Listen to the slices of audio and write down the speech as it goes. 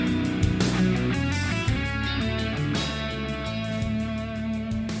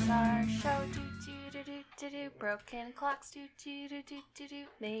Broken clocks, do do do do do do.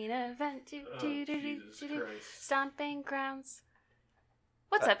 Main event, do do do do do do. Christ. Stomping Grounds.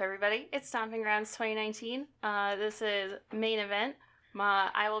 What's up, everybody? It's Stomping Grounds 2019. This is Main Event.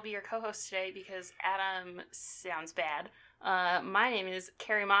 I will be your co-host today because Adam sounds bad. My name is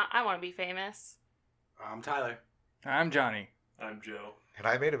Carrie Mott. I want to be famous. I'm Tyler. I'm Johnny. I'm Joe. And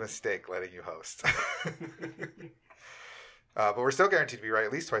I made a mistake letting you host. But we're still guaranteed to be right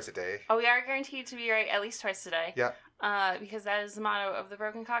at least twice a day. Oh, we are guaranteed to be right at least twice a day. Yeah. Because that is the motto of the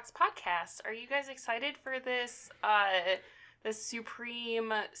Broken Cocks podcast. Are you guys excited for this this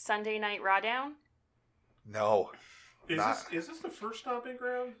supreme Sunday night raw down? No. Is this the first stomping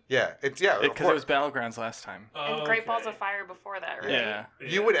ground? Yeah, Because it was Battlegrounds last time. And Great Balls of Fire before that, right? Yeah.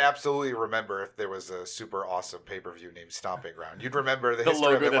 You would absolutely remember if there was a super awesome pay-per-view named Stomping Ground. You'd remember the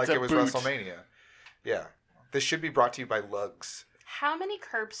history of logo it like that's a it was boot. WrestleMania. Yeah. This should be brought to you by Lugs. How many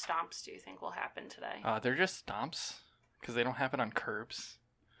curb stomps do you think will happen today? They're just stomps because they don't happen on curbs.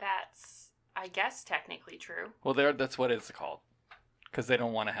 That's, I guess, technically true. Well, that's what it's called because they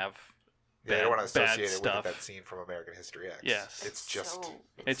don't want to have. Yeah, I don't want to bad associate it stuff. with that scene from American History X. Yes. It's just...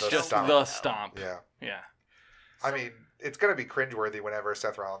 It's the just stomp. the stomp. Yeah. Yeah. I mean, it's going to be cringeworthy whenever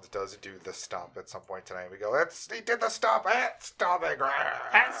Seth Rollins does do the stomp at some point tonight. We go, he did the stomp at Stomping Ground.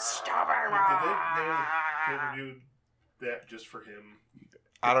 At Stomping Did they pay-per-view that just for him?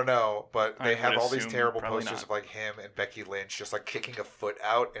 I don't know, but they I have would all these assume terrible probably posters not. of like him and Becky Lynch just like kicking a foot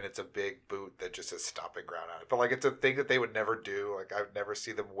out, and it's a big boot that just says Stomping Ground on it. But like it's a thing that they would never do. Like I've never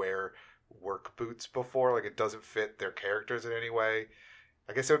seen them wear work boots before. Like it doesn't fit their characters in any way.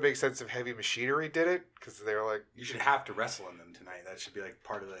 I guess it would make sense if Heavy Machinery did it because they're like, You should have to wrestle in them tonight. That should be like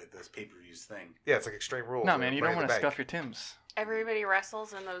part of this pay-per-views thing. yeah, it's like Extreme Rules. No, or man, you Money don't in want the to Bank. scuff your Timbs. Everybody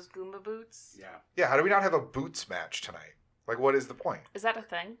wrestles in those Goomba boots. Yeah. Yeah, how do we not have a boots match tonight? Like, what is the point? Is that a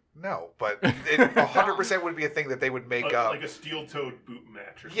thing? No, but it 100% would be a thing that they would make up. Like a steel-toed boot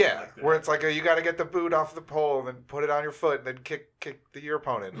match or something Yeah, like that. where it's like, you got to get the boot off the pole and then put it on your foot and then kick your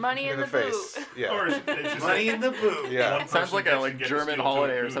opponent Money in the face. boot. Yeah. Or is it just Money in the boot. Yeah. one Sounds person like a, gets like, to get German the steel-toed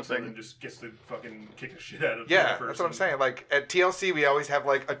holiday or boots something. And then just gets to fucking kick the shit out of the Yeah, other person. that's what I'm saying. Like at TLC, we always have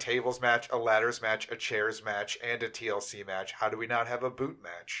like a tables match, a ladders match, a chairs match, and a TLC match. How do we not have a boot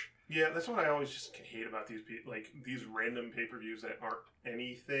match? Yeah, that's what I always just hate about these people. Like these random pay-per-views that aren't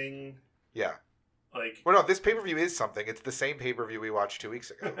anything. Yeah. Like. Well, no, this pay-per-view is something. It's the same pay-per-view we watched 2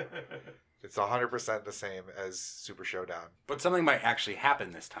 weeks ago. It's 100% the same as Super Showdown. But something might actually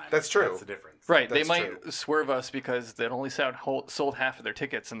happen this time. That's true. That's the difference. Right, That's they might true. swerve us because they'd only sold half of their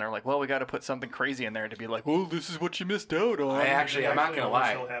tickets, and they're like, well, we got to put something crazy in there to be like, well, this is what you missed out on. I'm not gonna only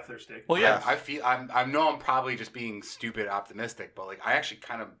lie. sell half their steak. Well, yeah. I know I'm probably just being stupid optimistic, but like I actually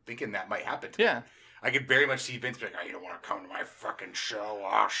kind of thinking that might happen. Yeah. I could very much see Vince be like, "Oh, you don't want to come to my fucking show?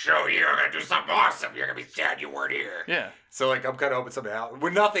 I'll show you. I'm gonna do something awesome. You're gonna be sad you weren't here." Yeah. So like I'm kind of hoping something out.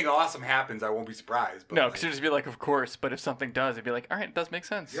 When nothing awesome happens, I won't be surprised. But No, like, because you'd just be like, of course, but if something does, it'd be like, all right, it does make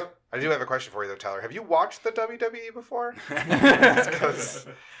sense. Yep. I do have a question for you, though, Tyler. Have you watched the WWE before? Because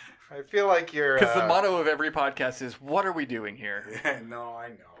I feel like you're... Because the motto of every podcast is, what are we doing here? no, I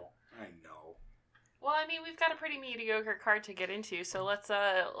know. Well, I mean, we've got a pretty mediocre card to get into, so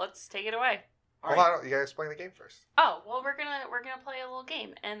let's take it away. Hold on, you gotta explain the game first. Oh, well, we're gonna play a little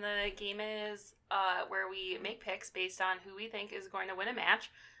game, and the game is where we make picks based on who we think is going to win a match,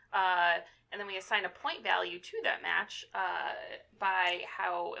 and then we assign a point value to that match by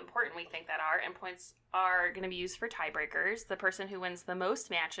how important we think that are, and points are going to be used for tiebreakers. The person who wins the most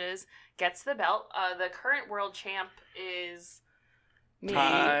matches gets the belt. The current world champ is me.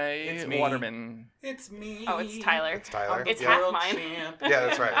 It's me. Waterman. It's me. Oh, it's Tyler. It's Tyler. It's yeah. half mine. Champ. Yeah,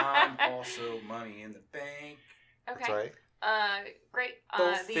 that's right. I'm also Money in the Bank. Okay. That's right. Great.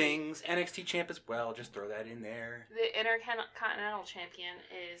 Both things. NXT champ as well. Just throw that in there. The Intercontinental Champion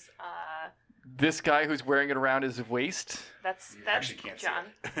is This guy who's wearing it around his waist, that's You actually can't see John.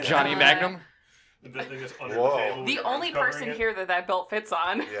 it. Johnny Magnum. The thing that's under Whoa. the table. with The your only arms covering person it. here that belt fits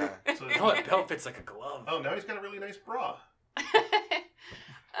on. Yeah. So Oh, that belt fits like a glove. Oh, now he's got a really nice bra.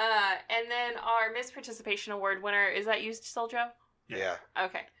 And then our Miss Participation Award winner, is that you still, Joe? Yeah.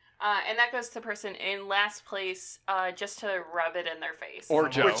 Okay. And that goes to the person in last place just to rub it in their face. Or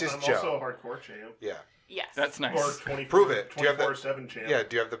Joe. Which is I'm Joe. also a hardcore champ. Yeah. Yes. That's Or nice. 24, Prove it. Do you have the- 24/7 champ. Yeah,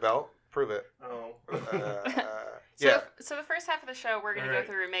 do you have the belt? Prove it. Oh. So, Yeah. so the first half of the show, we're going to Alright.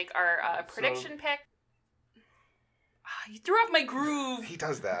 go through and make our prediction pick. You threw off my groove. He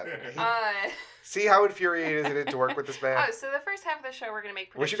does that. Uh, See how infuriated it is to work with this man? so the first half of the show, we're going to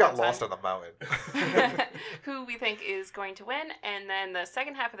make Wish predictions you got lost on the mountain. who we think is going to win, and then the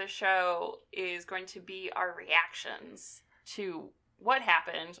second half of the show is going to be our reactions to what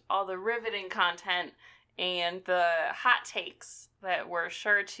happened, all the riveting content and the hot takes that we're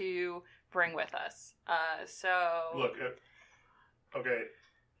sure to bring with us. Look, okay.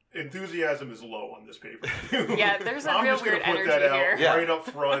 Enthusiasm is low on this paper. Yeah, there's a I'm real just gonna weird put energy that out here. Yeah. right up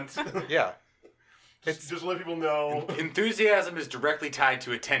front. Yeah. Just let people know. Enthusiasm is directly tied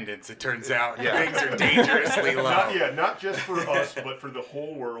to attendance, it turns out. Yeah. Things are dangerously low. Not just for us, but for the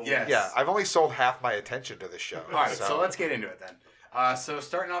whole world. Yes. Yeah, I've only sold half my attention to this show. All right, so let's get into it then. So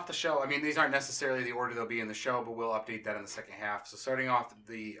starting off the show, I mean, these aren't necessarily the order they'll be in the show, but we'll update that in the second half. So starting off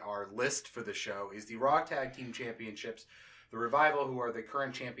our list for the show is the Raw Tag Team Championships, the Revival, who are the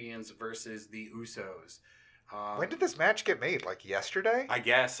current champions, versus the Usos. When did this match get made? Like yesterday? I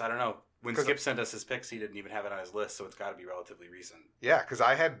guess, I don't know. When 'Cause- Skip sent us his picks, he didn't even have it on his list, so it's got to be relatively recent. Yeah, because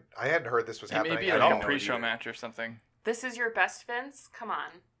I hadn't heard this was It happening may be at like all. a pre-show either. match or something. This is your best, Vince? Come on.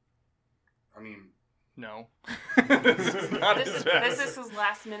 I mean, No. This is not This his is, best. this is his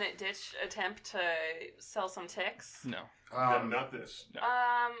last minute ditch attempt to sell some ticks. No. Not this.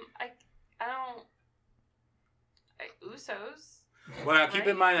 I don't. Usos. well, now keep in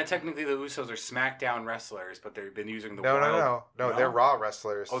Right. mind that technically the Usos are SmackDown wrestlers, but they've been using the No, Wild... no, they're Raw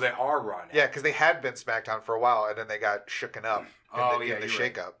wrestlers. Oh, they are Raw now. Yeah, because they had been SmackDown for a while, and then they got shooken up in Oh, the, yeah, in the you're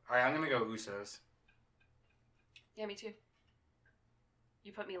right. shakeup. All right, I'm going to go Usos. Yeah, me too.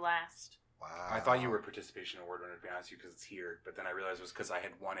 You put me last. Wow. I thought you were a participation award winner, to be honest with you, because it's here. But then I realized it was because I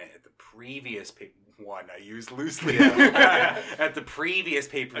had won it at the previous one. I used loosely at the previous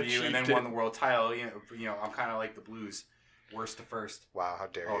pay-per-view, and then Achieved won it. the world title. You know, I'm kind of like the Blues, worst to first. Wow, how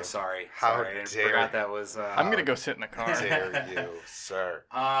dare Oh, you? sorry. How Sorry, I dare forgot that was. I'm gonna go sit in the car. How dare you, sir?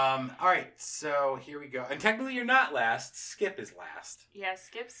 All right, so here we go. And technically, you're not last. Skip is last. Yeah,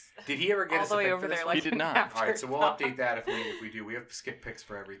 Skips. Did he ever get all us the a way pick over for this there. one? Like He did not. after All right, so we'll God. update that if we do. We have skip picks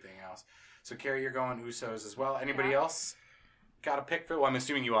for everything else. So, Carrie, you're going Usos as well. Anybody Yeah. else got a pick for? Well, I'm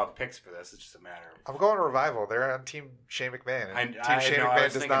assuming you all have picks for this. It's just a matter of. I'm going Revival. They're on Team Shane McMahon. And I Team Shane know, I McMahon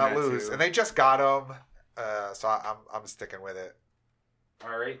was does thinking not that lose, too. and they just got him. So I'm sticking with it.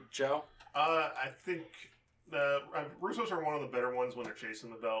 All right, Joe. I think the Russos are one of the better ones when they're chasing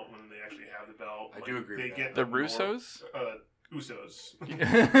the belt, when they actually have the belt. I do agree They with get The more- Russos? Usos.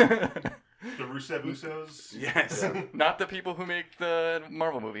 Not The Rusev Usos. Yes. Yeah. the people who make the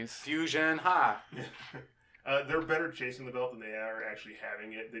Marvel movies. Fusion Ha. They're better chasing the belt than they are actually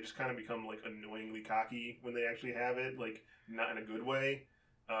having it. They just kind of become like annoyingly cocky when they actually have it, like not in a good way.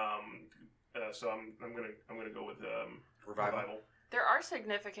 So I'm gonna go with Revival. There are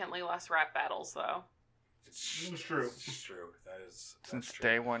significantly less rap battles, though. It's true. It's true. That's Since true.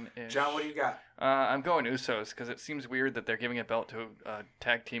 day one ish. John, what do you got? I'm going Usos because it seems weird that they're giving a belt to a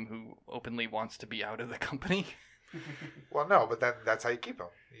tag team who openly wants to be out of the company. Well, no, but then that's how you keep them.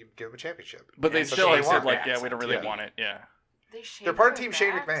 You give them a championship. But they Yeah, still but like they said want like, backs. yeah, we don't really Yeah. want it. Yeah. They're part of Team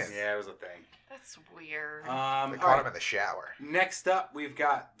Shane McMahon. Yeah, it was a thing. That's weird. They All caught right. him in the shower. Next up, we've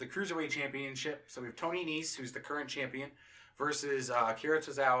got the Cruiserweight Championship. So we have Tony Nese, who's the current champion, versus Akira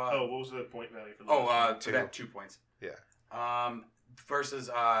Tozawa. Oh, what was the point value for that? Oh, Two. that 2 points. Yeah. Versus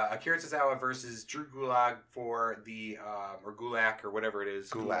Akira Tozawa versus Drew Gulak for the or Gulak or whatever it is.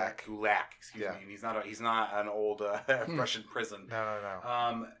 Gulak. Excuse Yeah. me. And he's not an old Russian prison.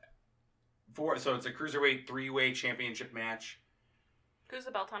 No. So it's a cruiserweight 3-way championship match. Who's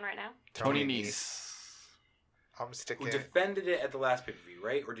the belt on right now? Tony Nese. I'm sticking. Who defended it at the last pay per view,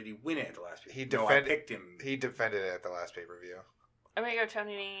 right? Or did he win it at the last pay per He view? No, I defended- picked him. He defended it at the last pay per view. I'm gonna go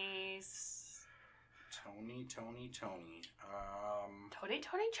Tony Nese. Tony. Tony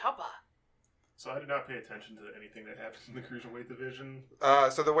Choppa. So I did not pay attention to anything that happens in the cruiserweight division.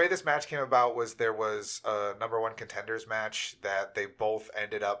 So the way this match came about was there was a number one contenders match that they both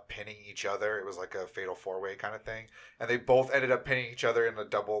ended up pinning each other. It was like a fatal 4-way kind of thing. And they both ended up pinning each other in a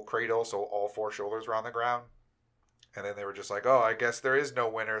double cradle, so all 4 shoulders were on the ground. And then they were just like, oh, I guess there is no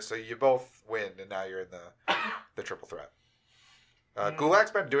winner, so you both win, and now you're in the triple threat.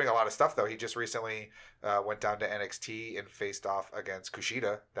 Gulak's been doing a lot of stuff, though. He just recently went down to NXT and faced off against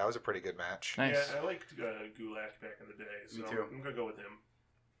Kushida. That was a pretty good match. Nice. Yeah, I liked Gulak back in the day, so Me too. I'm gonna go with him.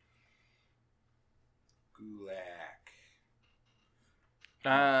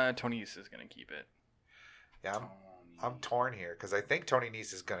 Gulak. Tony Nese is gonna keep it. Yeah, Tony. I'm torn here because I think Tony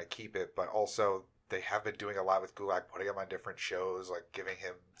Nese is going to keep it, but also they have been doing a lot with Gulak, putting him on different shows, like giving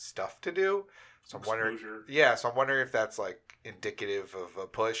him stuff to do. So I'm wondering, Exposure. so I'm wondering if that's like indicative of a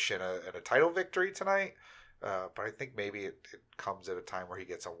push and a title victory tonight. But I think maybe it comes at a time where he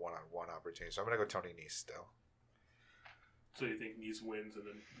gets a one-on-one opportunity. So I'm going to go Tony Nese still. So you think Nese wins and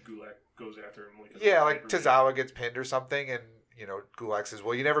then Gulak goes after him? Yeah, like pay-per-view? Tozawa gets pinned or something, and Gulak says,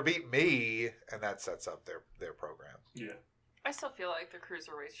 "Well, you never beat me," and that sets up their program. Yeah. I still feel like the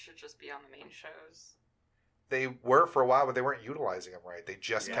cruiserweights should just be on the main shows. they were for a while, but they weren't utilizing them right. They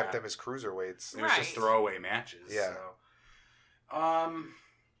just Yeah. kept them as cruiserweights. It was just Right. throwaway matches. Yeah. So.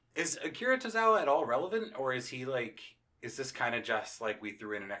 Is Akira Tozawa at all relevant, or is he like? Is this kind of just like we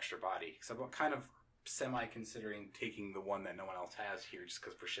threw in an extra body? Because I'm kind of semi-considering taking the one that no one else has here, just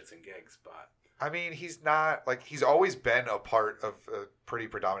because for shits and gigs. But I mean, he's not like he's always been a pretty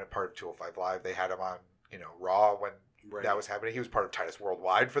predominant part of 205 Live. They had him on, Raw when that was happening. He was part of Titus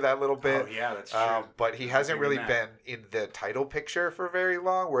Worldwide for that little bit. Oh yeah, that's true. But he hasn't really that. been in the title picture for very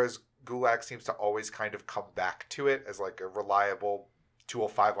long, whereas Gulak seems to always kind of come back to it as like a reliable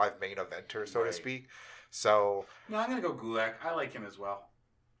 205 Live main eventer, so to Right. speak. So No, I'm going to go Gulak. I like him as well.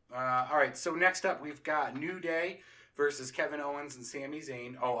 All right, so next up we've got New Day versus Kevin Owens and Sami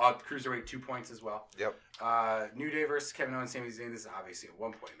Zayn. Oh, Cruiserweight 2 points as well. Yep. New Day versus Kevin Owens and Sami Zayn. This is obviously a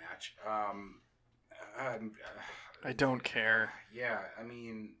 1-point match. I don't care. Yeah, I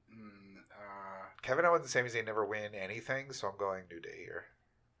mean... Kevin Owens and Sami Zayn never win anything, so I'm going New Day here.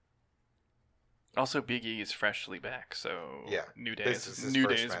 Also, Big E is freshly back, so Yeah. New Day This is his New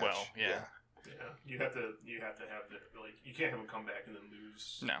first Day as match. well. Yeah. Yeah, you have to have you can't have him come back and then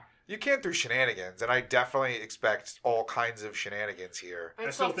lose. No. You can't through shenanigans, and I definitely expect all kinds of shenanigans here. But I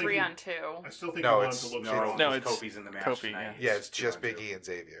it's still still think 3-on-2. I still think No, he wants it's- to look No, strong. No, it's it's Kofi's in the match Kofi, tonight. Yeah, it's just 2-on-2. Big E and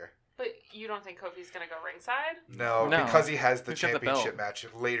Xavier. But you don't think Kofi's gonna go ringside? No, No. because he has the He's got the championship belt. match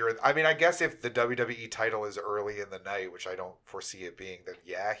later. I mean, I guess if the WWE title is early in the night, which I don't foresee it being, then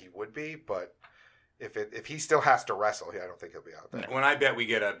yeah, he would be. But if he still has to wrestle, I don't think he'll be out there. When I bet we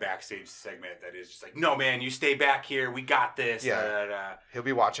get a backstage segment that is just like, no, man, you stay back here. We got this. Yeah. Da, da, da. He'll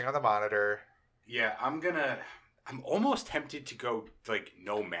be watching on the monitor. Yeah, I'm almost tempted to go like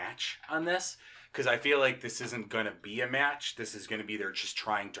no match on this because I feel like this isn't going to be a match. This is going to be they're just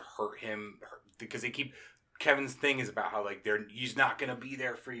trying to hurt him because Kevin's thing is about how like he's not going to be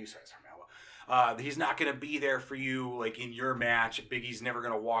there for you. Sorry, Mel. He's not going to be there for you like in your match. Big E's never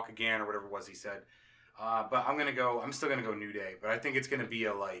going to walk again or whatever it was he said. But I'm still going to go New Day, but I think it's going to be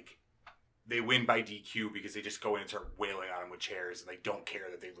a like they win by DQ because they just go in and start wailing on him with chairs and they don't care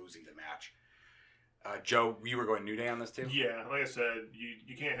that they're losing the match. Joe, you were going New Day on this too? Yeah, like I said,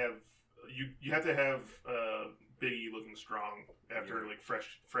 you can't have you have to have Big E looking strong after like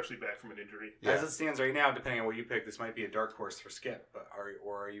freshly back from an injury. Yeah. As it stands right now, depending on what you pick, this might be a dark horse for Skip. But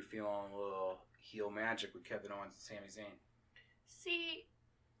are you feeling a little heel magic with Kevin Owens and Sami Zayn? See,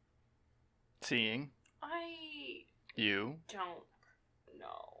 Seeing I you. don't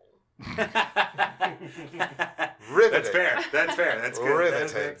know. Riveting. That's fair. That's fair. That's good.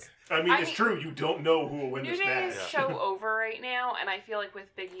 Riveting. I mean, it's true. You don't know who will win New this Day match. is so over right now, and I feel like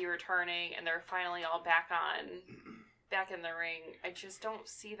with Big E returning and they're finally all back in the ring, I just don't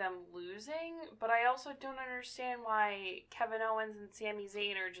see them losing. But I also don't understand why Kevin Owens and Sami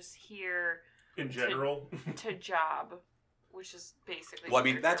Zayn are just here In general, to job, which is basically. Well, I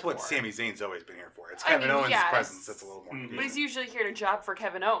mean, they're that's here what for. Sami Zayn's always been here for. It's I Kevin mean, Owens' yes. presence that's a little more. Mhm. But he's usually here to job for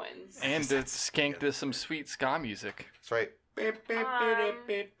Kevin Owens. And to skank to some sweet ska music. That's right. I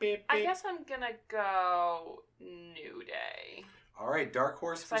guess I'm gonna go New Day. All right, dark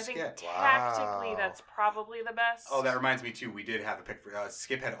horse So for I think Skip. tactically Wow. that's probably the best. Oh, that reminds me too. We did have a pick for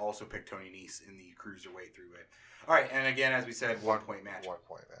Skip had also picked Tony Nese in the cruiserweight three-way. All right, and again, as we said, 1 point match. 1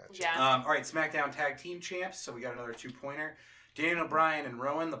 point match. Yeah. All right, SmackDown Tag Team Champs. So we got another 2-pointer. Daniel Bryan and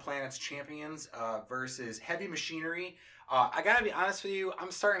Rowan, the Planet's champions, versus Heavy Machinery. I gotta be honest with you,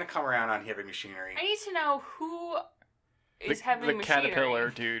 I'm starting to come around on Heavy Machinery. I need to know who is Heavy The Machinery. caterpillar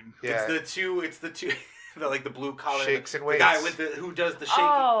dude. Yeah. It's the two, the blue collar, Shakes and the guy waits. with who does the shaking.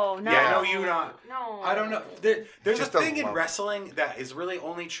 Oh no! Yeah, no, you not. No, I don't know. There's Just a a thing in lump. wrestling that is really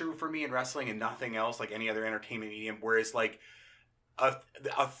only true for me in wrestling and nothing else, like any other entertainment medium. Whereas, like,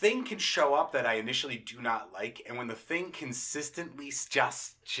 a thing can show up that I initially do not like, and when the thing consistently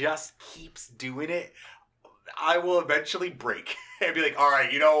just keeps doing it, I will eventually break and be like, all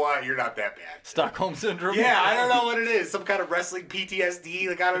right, you know what? You're not that bad. Stockholm syndrome. Yeah, I don't know what it is. Some kind of wrestling PTSD.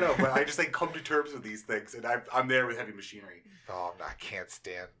 Like, I don't know. But I just like come to terms with these things. And I'm there with Heavy Machinery. Oh, I can't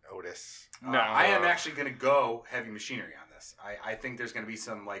stand Otis. No. I am actually going to go Heavy Machinery on this. I think there's going to be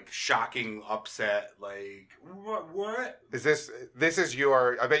some like shocking upset. Like, what? Is this is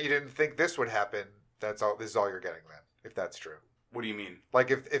your? I bet you didn't think this would happen. That's all. This is all you're getting then, if that's true. What do you mean?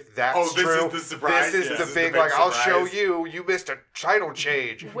 Like if that's Oh, this true, is the surprise? This is Yeah, the this is the big big like I'll show surprise. you missed a title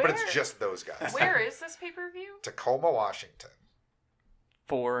change, but Where- it's just those guys. Where is this pay per view? Tacoma, Washington.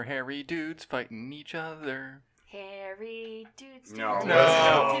 4 hairy dudes fighting each other. Harry dudes. No.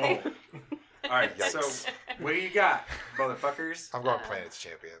 No. All right. Yikes. So, what do you got, motherfuckers? I'm going Planet's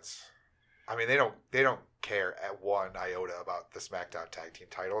champions. I mean, they don't care at one iota about the SmackDown tag team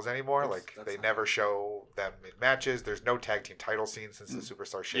titles anymore. They never show them in matches. There's no tag team title scene since the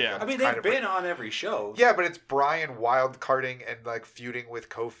Superstar Shakeup. Yeah. I mean, they've been on every show. Yeah, but it's Bryan wild carding and like feuding with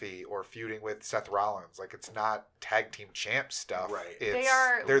Kofi or feuding with Seth Rollins. Like, it's not tag team champ stuff. Right.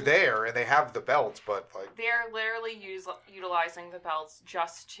 They're there and they have the belts, but like They are literally utilizing the belts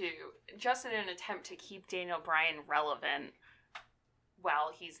just in an attempt to keep Daniel Bryan relevant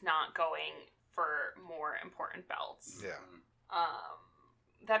while he's not going for more important belts. yeah.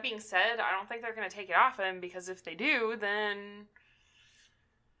 That being said, I don't think they're going to take it off him, because if they do, then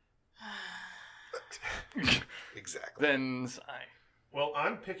Exactly. Then Well,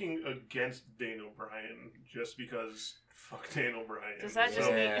 I'm picking against Daniel Bryan just because fuck Daniel Bryan. Does that just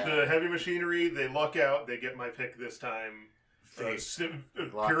mean- the Heavy Machinery? They luck out. They get my pick this time.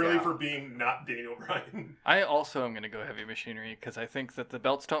 Luck Purely out. for being not Daniel Bryan. I also am going to go Heavy Machinery because I think that the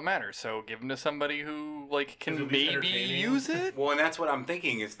belts don't matter. So give them to somebody who like can Is at least maybe entertaining. use it. Well, and that's what I'm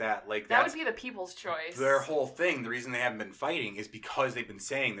thinking is that like that that's would be the people's choice. their whole thing. The reason they haven't been fighting is because they've been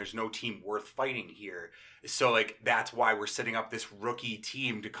saying there's no team worth fighting here. So like that's why we're setting up this rookie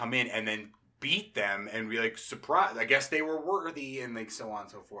team to come in and then beat them and be like surprised. I guess they were worthy and like so on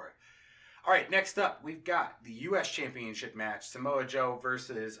and so forth. All right, next up we've got the U.S. Championship match: Samoa Joe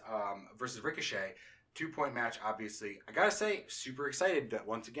versus Ricochet. 2-point match, obviously. I gotta say, super excited that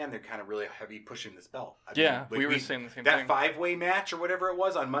once again they're kind of really heavy pushing this belt. I mean, Yeah, like, we were saying the same that thing. 5-way match or whatever it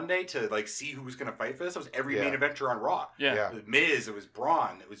was on Monday to like see who was going to fight for this. It was every Yeah. main eventer on Raw. Yeah. Yeah. It was Miz, it was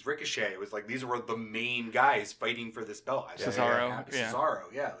Braun, it was Ricochet. It was like these were the main guys fighting for this belt. I was Cesaro, happy. yeah. Cesaro,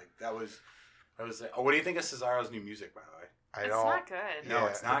 yeah, like that was. Oh, what do you think of Cesaro's new music, by the way? I It's don't. not good. No,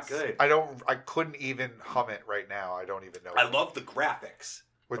 it's not good. I couldn't even hum it right now. I don't even know. I love the graphics.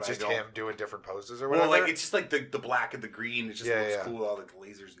 with but I just don't- him doing different poses or whatever. Well, like it's just like the black and the green. It just Yeah, looks yeah. cool. All the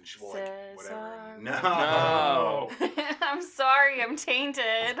lasers and shit, like whatever. Cesaro. No. I'm sorry, I'm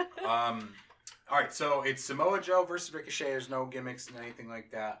tainted. All right, so it's Samoa Joe versus Ricochet. There's no gimmicks and anything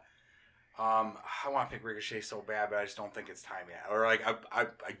like that. I want to pick Ricochet so bad, but I just don't think it's time yet. Or like, I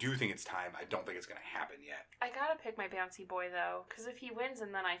do think it's time. I don't think it's gonna happen yet. I gotta pick my bouncy boy though, because if he wins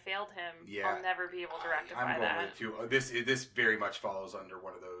and then I failed him, Yeah. I'll never be able to rectify I'm going that. with you. This very much follows under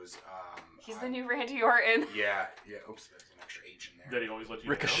one of those. He's the new Randy Orton. Yeah. Oops, there's an extra H in That there. he always lets you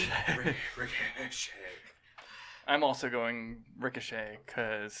Ricochet. Ricochet. I'm also going Ricochet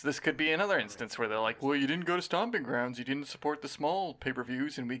because this could be another instance where they're like, well, you didn't go to Stomping Grounds, you didn't support the small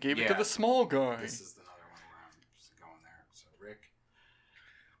pay-per-views, and we gave it to Yeah. the small guy. This is another one where I'm just going there. So Rick.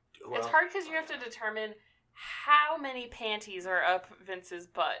 It's hard because you have to determine how many panties are up Vince's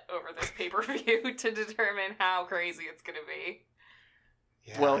butt over this pay-per-view to determine how crazy it's gonna be.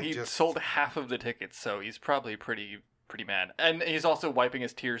 Yeah, Well, I he just- sold half of the tickets, so he's probably pretty mad. And he's also wiping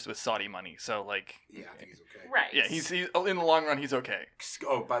his tears with Saudi money, so like, Yeah, I think he's okay. Right. yeah, he's in the long run, he's okay.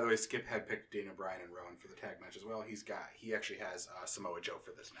 Oh, by the way, Skip had picked Daniel Bryan and Rowan for the tag match as well. He actually has Samoa Joe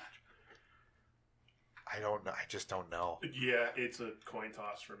for this match. I don't know. I just don't know. Yeah, it's a coin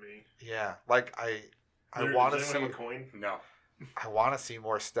toss for me. Yeah, like I Does want to anyone see. have a coin? No, I want to see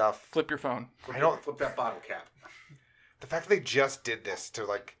more stuff. Flip your phone. flip, I don't- flip that bottle cap. The fact that they just did this to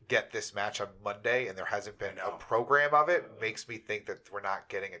like get this match on Monday and there hasn't been I a know. program of it makes me think that we're not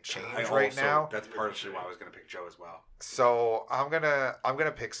getting a change I right also- now. That's partially why I was going to pick Joe as well. So I'm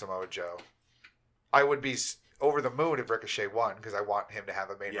gonna pick Samoa Joe. I would be over the moon if Ricochet won because I want him to have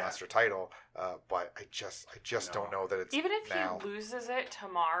a main Yeah. roster title. But I just No. don't know that it's Even if now. he loses it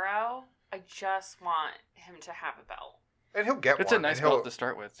tomorrow, I just want him to have a belt. And he'll get It's one. a nice and he'll- belt to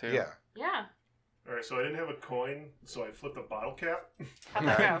start with, too. Yeah. Yeah. All right, so I didn't have a coin, so I flipped a bottle cap. How'd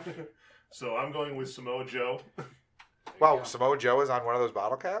that go? So I'm going with Samoa Joe. There you Wow, go. Samoa Joe is on one of those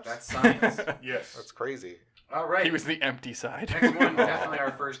bottle caps. That's science. Yes. That's crazy. All right. He was the empty side. Next one, definitely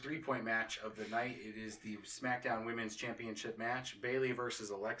our first 3-point match of the night. It is the SmackDown Women's Championship match, Bayley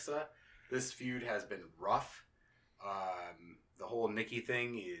versus Alexa. This feud has been rough. The whole Nikki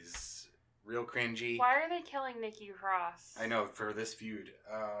thing is real cringy. Why are they killing Nikki Cross? I know, for this feud.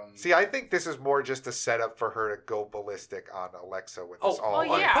 See, I think this is more just a setup for her to go ballistic on Alexa with this all.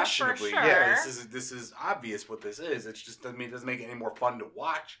 well, yeah, unquestionably. for Yeah, sure. this is obvious what this is. It's just it doesn't make it any more fun to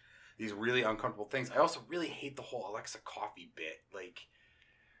watch these really uncomfortable things. I also really hate the whole Alexa coffee bit. Like,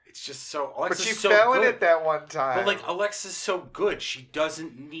 it's just so But Alexa's she so fell good. in it that one time. But like Alexa's so good, she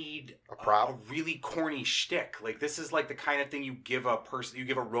doesn't need A prop? a really corny shtick. Like this is like the kind of thing you give a person, you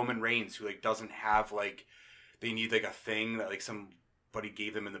give a Roman Reigns who like doesn't have like they need like a thing that like some but he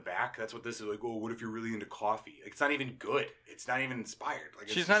gave them in the back. That's what this is like. Oh, what if you're really into coffee? Like, it's not even good. It's not even inspired. Like,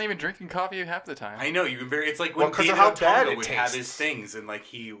 it's She's just, not even drinking coffee half the time. I know you can very. It's like Well, when 'cause of David how bad Otunga it would have his tastes. things, and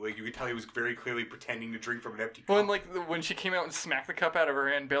like you could tell he was very clearly pretending to drink from an empty cup. Well, and like when she came out and smacked the cup out of her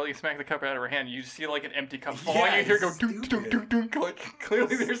hand, Bailey smacked the cup out of her hand. You see like an empty cup fall, Yeah, and you hear it go it's dunk dunk dunk dunk. Like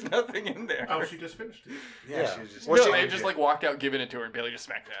clearly there's nothing in there. Oh, she just finished it. yeah, she was just. Well, no, she- they just like walked out, giving it to her, and Bailey just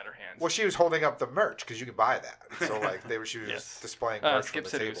smacked it out of her hands. Well, she was holding up the merch because you can buy that. So like she was Yes. displaying merch Skip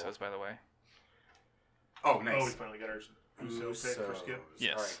from said the table. Usos, by the way. Oh, Oh, we nice. finally got our Uso pick for Skip.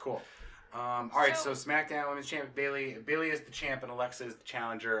 Yes. All right, cool. All right, so So- SmackDown Women's Champion Bailey is the champ and Alexa is the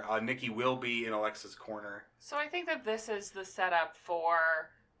challenger. Nikki will be in Alexa's corner. So I think that this is the setup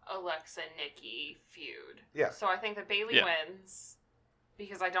for Alexa Nikki feud. Yeah. So I think that Bailey Yeah. wins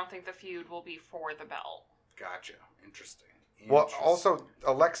because I don't think the feud will be for the belt. Gotcha. Interesting. Well, also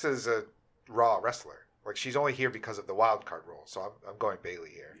Alexa's a Raw wrestler. Like she's only here because of the wild card rule. So I'm going Bailey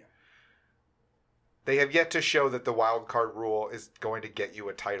here. Yeah. They have yet to show that the wild card rule is going to get you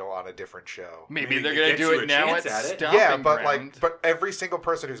a title on a different show. Maybe Maybe they're it gonna gets do you it a now chance at at it. Stomping Yeah, but Ground. but every single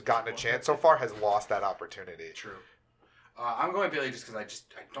person who's gotten a chance so far has lost that opportunity. True. I'm going Bailey just because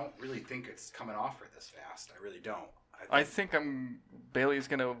I don't really think it's coming off her this fast. I really don't. I think Bailey's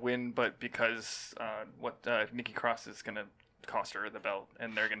gonna win, but because Nikki Cross is gonna cost her the belt,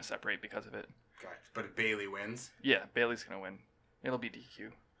 and they're gonna separate because of it. Okay. But if Bailey wins. Yeah, Bailey's gonna win. It'll be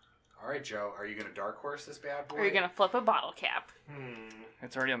DQ. All right, Joe. Are you going to dark horse this bad boy? Or are you gonna flip a bottle cap?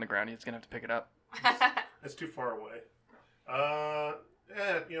 It's already on the ground. He's gonna have to pick it up. That's too far away.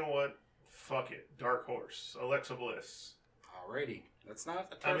 You know what? Fuck it. Dark Horse. Alexa Bliss. Alrighty. That's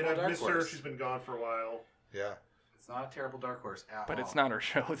not a I terrible mean, I've dark missed horse. her. She's been gone for a while. Yeah. It's not a terrible dark horse at But all. it's not her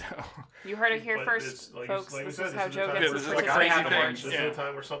show, though. You heard it here But first, it's, like- folks. like we This said, is this how is Joe the gets time- his this is like a participation crazy thing. awards. This Yeah. is the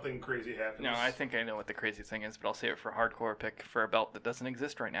time where something crazy happens. No, I think I know what the crazy thing is, but I'll save it for a hardcore pick for a belt that doesn't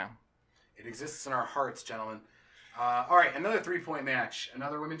exist right now. It exists in our hearts, gentlemen. All right, another 3-point match.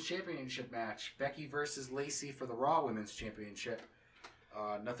 Another women's championship match. Becky versus Lacey for the Raw Women's Championship.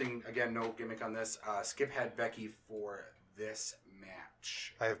 Nothing, again, no gimmick on this. Skip had Becky for this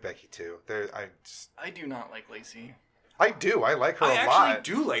match. I have Becky too. I do not like Lacey. I do. I like her I a actually lot.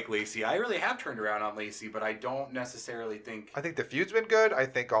 do like Lacey. I really have turned around on Lacey, but I don't necessarily think... I think the feud's been good. I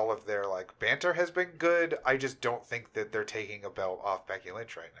think all of their banter has been good. I just don't think that they're taking a belt off Becky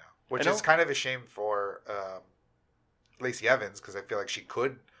Lynch right now, which I is don't- kind of a shame for Lacey Evans because I feel like she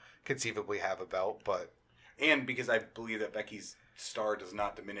could conceivably have a belt, but And because I believe that Becky's star does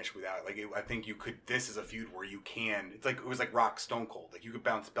not diminish without I think you could. This is a feud where you can. It's like it was like Rock Stone Cold. Like you could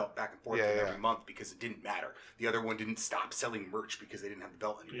bounce the belt back and forth Yeah, with yeah. every month because it didn't matter. The other one didn't stop selling merch because they didn't have the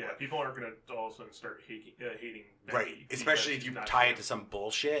belt anymore. Yeah, people aren't going to all of a sudden start hating Becky. Right, especially if because you she's not tie good. it to some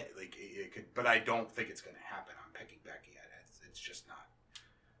bullshit. Like it could, but I don't think it's going to happen on picking Becky yet. It's just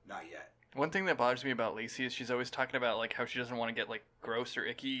not yet. One thing that bothers me about Lacey is she's always talking about how she doesn't want to get gross or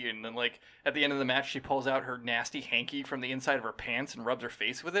icky, and then at the end of the match she pulls out her nasty hanky from the inside of her pants and rubs her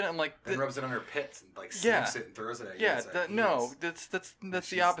face with it. I'm like, And rubs it on her pits and Yeah. sniffs it and throws it at you. yeah, It's like, no, yes. that's the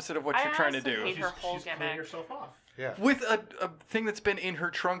She's- opposite of what I you're trying to honestly do. hate her whole she's cleaning gimmick. herself off. yeah. With a thing that's been in her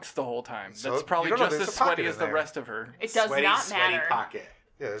trunks the whole time. So, That's probably you don't know, just there's as a pocket sweaty in as the there. rest of her. It does sweaty, not sweaty matter. pocket.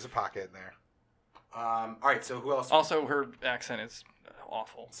 Yeah, there's a pocket in there. All right, so who else? Also, her accent is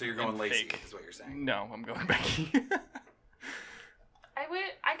awful. So you're going and Lacey, fake. is what you're saying. No, I'm going Becky.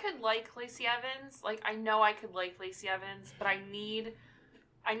 I could like Lacey Evans. I know I could like Lacey Evans, but I need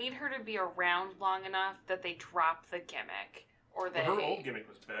her to be around long enough that they drop the gimmick or they. Well, her old gimmick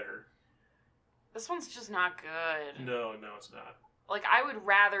was better. This one's just not good. No, it's not. I would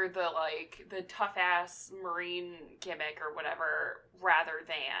rather the tough ass Marine gimmick or whatever rather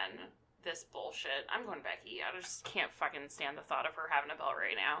than this bullshit. I'm going Becky. I just can't fucking stand the thought of her having a belt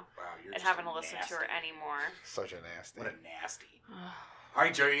right now Wow, you're and just having a to listen nasty. to her anymore. Such a nasty. What a nasty. All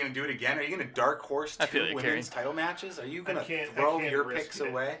right, Joe, are you going to do it again? Are you going to dark horse I 2 feel you, women's title matches? Are you going to I throw can't your risk picks it.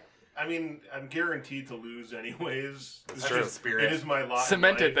 away? I mean, I'm guaranteed to lose anyways. That's It's true. just- Spirit. It is my lot. in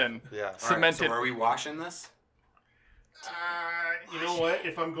Cement it life. then. Yeah. All right, Cement so it. are we washing this? You know what?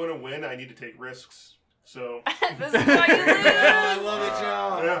 If I'm going to win, I need to take risks. So This is why you lose. I love it,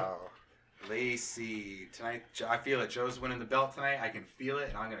 Joe. Wow. Lacey. Tonight, I feel it. Joe's winning the belt tonight. I can feel it,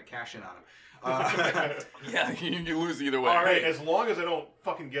 and I'm going to cash in on him. Yeah, you lose either way. All right. Hey, as long as I don't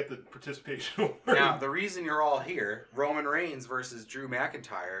fucking get the participation award. Now, the reason you're all here, Roman Reigns versus Drew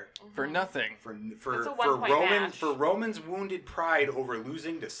McIntyre, For nothing. for It's a for one-point Roman match. for Roman's wounded pride over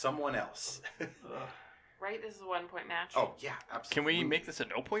losing to someone else. Ugh. right? This is a 1 point match. Oh yeah, absolutely. Can we make this a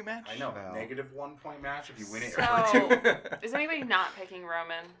no point match? I know. No. Negative 1 point match if you win it. So- or two. Is anybody not picking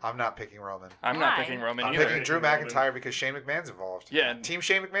Roman? I'm not picking Roman. I'm not Why? picking Roman I'm either. Picking Drew Roman. McIntyre because Shane McMahon's involved. Yeah. Team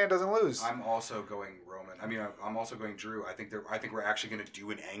Shane McMahon doesn't lose. I'm also going Roman. I mean, I'm also going Drew. I think we're actually going to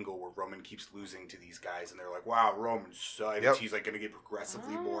do an angle where Roman keeps losing to these guys, and they're like, "Wow, Roman sucks." Yep. He's like going to get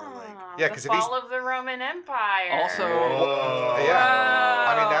progressively more like. Yeah, the 'cause if he's- fall of the Roman Empire. Also- Whoa. Yeah.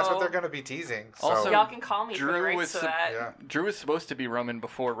 I mean, that's what Whoa. they're going to be teasing. So. Also- Y'all can call me for Drew the rights was to sup- that. Yeah. Drew was supposed to be Roman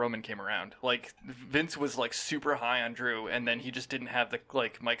before Roman came around. Like Vince was like super high on Drew, and then he just didn't have the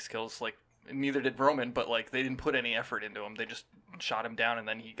like mic skills. Like neither did Roman, but like they didn't put any effort into him. They just shot him down, and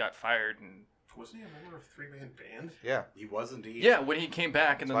then he got fired. And Wasn't he a member of a 3-man band? Yeah. He was indeed. yeah, when he came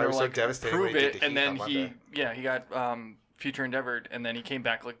back, and then That's why they it were was so like, devastating when prove he did it, the and Heat then on Monday. he got future endeavored, and then he came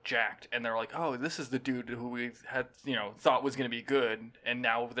back like jacked, and they're like, oh, this is the dude who we had thought was going to be good, and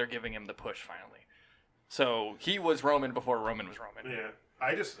now they're giving him the push finally. So he was Roman before Roman was Roman. Yeah.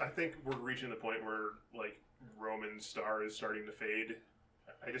 I think we're reaching the point where like Roman's star is starting to fade.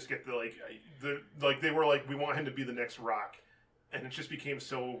 I just get they were like, we want him to be the next Rock, and it just became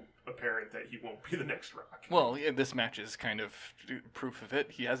so apparent that he won't be the next Rock. Well, yeah, this match is kind of proof of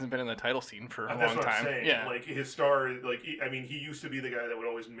it. He hasn't been in the title scene for a That's long what time. I'm saying. Yeah, Like his star, he used to be the guy that would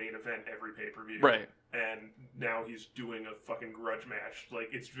always main event every pay-per-view. right. And now he's doing a fucking grudge match. Like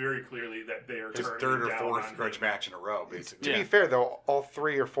it's very clearly that they are His turning third or down fourth on grudge him. match in a row, basically. To Yeah. be fair, though, all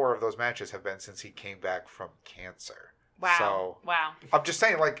 3 or 4 of those matches have been since he came back from cancer. Wow. So Wow. I'm just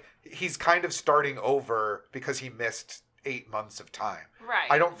saying, like, he's kind of starting over because he missed 8 months of time.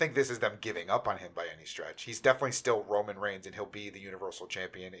 Right. I don't think this is them giving up on him by any stretch. He's definitely still Roman Reigns, and he'll be the Universal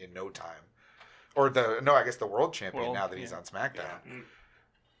Champion in no time. Or I guess the World Champion World, now that he's yeah. on SmackDown.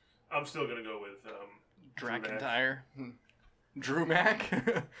 I'm still gonna go with Drew Mac. McIntyre. Drew Mac.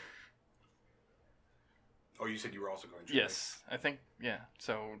 Oh, you said you were also going Drew. Yes, I think. Yeah.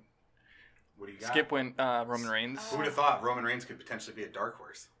 So What do you got? Skip went Roman Reigns. Who would have thought Roman Reigns could potentially be a dark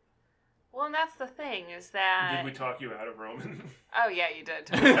horse? Well, and that's the thing is that. Did we talk you out of Roman? Oh yeah, you did.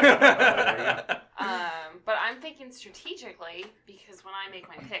 But I'm thinking strategically because when I make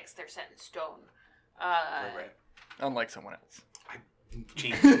my picks, they're set in stone. Right. Unlike someone else.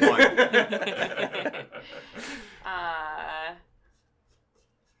 Change one.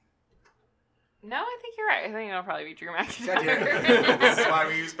 No, I think you're right. I think it'll probably be Drew God McIntyre. damn it. This is why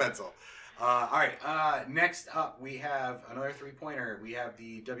we use pencil. All right. Next up, we have another 3-pointer. We have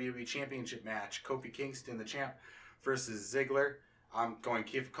the WWE Championship match. Kofi Kingston, the champ, versus Ziggler. I'm going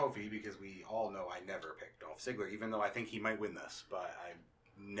Kofi because we all know I never picked Dolph Ziggler, even though I think he might win this, but I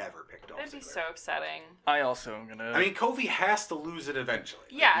never picked Dolph That'd be Ziggler. so upsetting. I also am gonna. I mean, Kofi has to lose it eventually.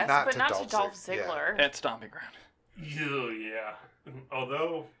 Yes, Not but to not Dolph to Dolph Ziggler, Ziggler. at Stomping Ground. Yeah.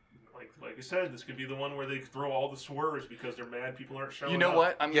 Although, like I said, this could be the one where they throw all the swerves because they're mad people aren't showing You know up.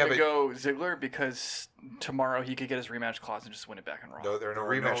 what? I'm Yeah, gonna but- go Ziggler because tomorrow he could get his rematch clause and just win it back on Raw. No, there are no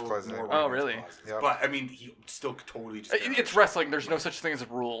There are rematch no clauses. more Oh, rematch really? clauses. Yep. But, I mean, he still could totally just... It's wrestling. There's no such thing as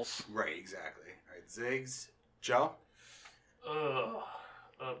rules. Right, exactly. All right, Ziggs. Joe? Oh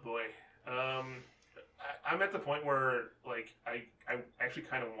boy. I'm at the point where like I actually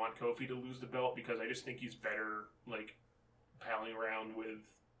kind of want Kofi to lose the belt because I just think he's better like palling around with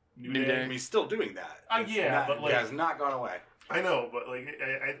New New Day. I Day. mean, he's still doing that. It's Yeah, not, but, like- it has not gone away. I know, but like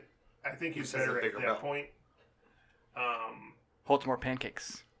I think he's This is a better at bigger that belt. point. Holds more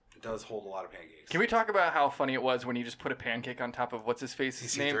pancakes. It does hold a lot of pancakes. Can we talk about how funny it was when he just put a pancake on top of what's his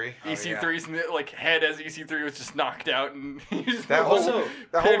face's name? EC3? Oh, EC3's like head as EC3 was just knocked out, and he just That put a whole, Also,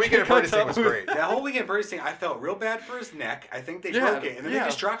 that whole weekend of pancake on Birdie thing top was of- great. That whole weekend Birdie thing, I felt real bad for his neck. I think they Yeah, broke it, and then yeah. they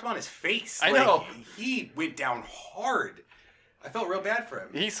just dropped him on his face. I Like, know. He went down hard. I felt real bad for him.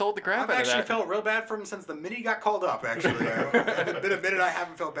 He sold the crap I've out of actually that. felt real bad for him since the minute he got called up, actually. It's been a minute I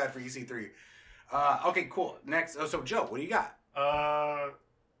haven't felt bad for EC3. Okay, cool. Next. Oh, so, Joe, what do you got?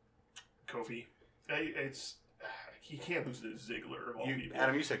 Kofi. He can't lose to Ziggler of all people.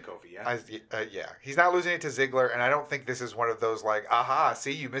 Adam, you said Kofi, yeah? Yeah, he's not losing it to Ziggler, and I don't think this is one of those like, aha,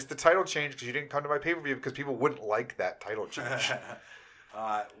 see, you missed the title change because you didn't come to my pay-per-view because people wouldn't like that title change.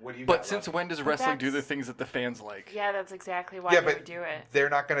 What do you But got? since Rob? when does But wrestling do the that's- things that the fans like? Yeah, that's exactly why Yeah, he but would do it. They're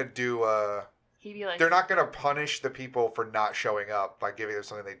not gonna do. He'd be like, They're not gonna punish the people for not showing up by giving them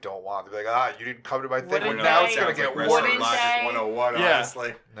something they don't want. They'll be like, you didn't come to my thing. Wouldn't Well, now they- it's gonna Sounds get like worse. Wrestling Wouldn't Logic they- 101, Yeah.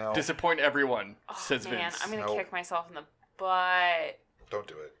 honestly. No, Disappoint everyone, oh, says man, Vince. I'm gonna Nope. kick myself in the butt don't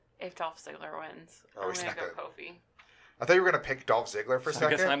do it. if Dolph Ziggler wins. Oh, I'm he's gonna not go Kofi. I thought you were gonna pick Dolph Ziggler for a So I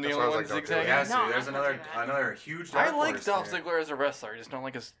second. guess I'm the That's why I only was one like, don't do it. Yeah, No, see, I'm there's not gonna do that. another huge I dark like horse Dolph there. Ziggler as a wrestler. I just don't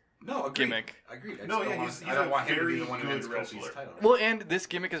like his. No, agreed. Gimmick. Agreed. I No, just yeah, don't he's I don't a want him to be very the one who good wins Kofi's wrestler. title. Well, and this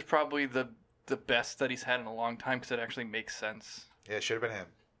gimmick is probably the the best that he's had in a long time because it actually makes sense. Yeah, it should have been him.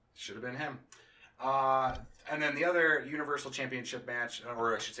 Should have been him. And then the other Universal Championship match,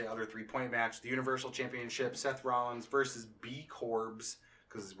 or I should say other 3-point match, the Universal Championship, Seth Rollins versus B Corbs,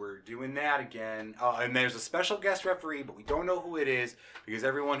 because we're doing that again. And there's a special guest referee, but we don't know who it is, because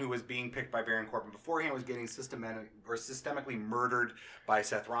everyone who was being picked by Baron Corbin beforehand was getting systemically murdered by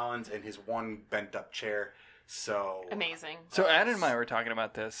Seth Rollins and his one bent-up chair. So Amazing. So Adam and I were talking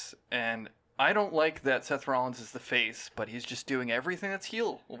about this, and I don't like that Seth Rollins is the face, but he's just doing everything that's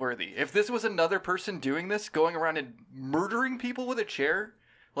heel worthy. If this was another person doing this, going around and murdering people with a chair,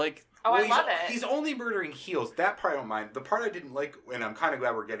 like... Oh, Well, I love it. He's only murdering heels. That part I don't mind. The part I didn't like, and I'm kind of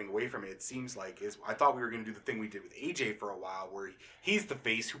glad we're getting away from it, it seems like, is I thought we were going to do the thing we did with AJ for a while, where he's the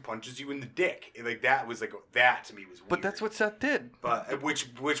face who punches you in the dick. Like, that was like, that to me was weird. But that's what Seth did. But, which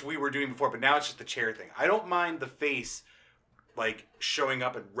we were doing before, but now it's just the chair thing. I don't mind the face, like, showing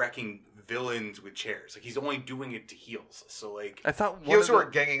up and wrecking villains with chairs. Like, he's only doing it to heels. So, like... I thought Heels who are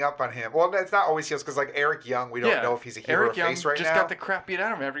ganging up on him. Well, it's not always heels, because like Eric Young, we don't know if he's a heel or a face right just now. got the crap beat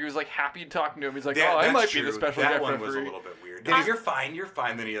out of him after he was like happy talking to him. He's like, That- I that's might true. be the special That guest one referee. was a little bit weird. No, you're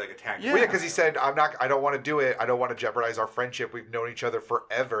fine. Then he, like, attacked Yeah. Well, yeah, because he said, I don't want to do it. I don't want to jeopardize our friendship. We've known each other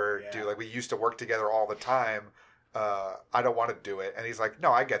forever, Yeah. dude. Like, we used to work together all the time. I don't want to do it. And he's like,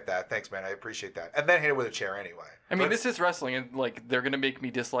 no, I get that. Thanks, man. I appreciate that. And then hit him with a chair anyway. I mean, Let's- this is wrestling, and like they're gonna make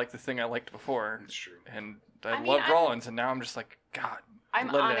me dislike the thing I liked before. It's true. And I mean, love I'm- Rollins, and now I'm just like, God. I'm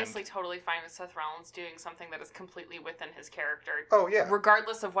let it end. honestly totally fine with Seth Rollins doing something that is completely within his character, Oh, yeah.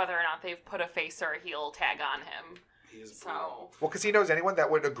 regardless of whether or not they've put a face or a heel tag on him. He is So, Well, because he knows anyone that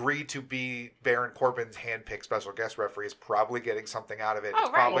would agree to be Baron Corbin's handpicked special guest referee is probably getting something out of it. Oh, It's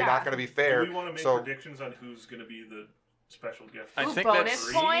right, probably yeah. not going to be fair. Do we want to make so, predictions on who's going to be the special gift? I Ooh, think bonus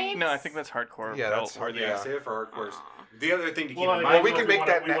that's points? no. I think that's hardcore. Yeah, that's belt worthy. Yeah, save it for hardcores. Aw. The other thing to keep Well, in I mind... don't we know can if make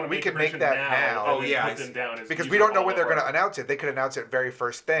wanna- that we now- wanna we make can a make prediction that now. and Oh, then yeah, put them down as because these we are don't know all when they're of going to our- announce it. They could announce it very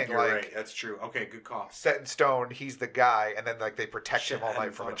first thing. You're like, right. That's true. Okay, good call. set in stone, he's the guy. And then like they protect Shit, him all I hadn't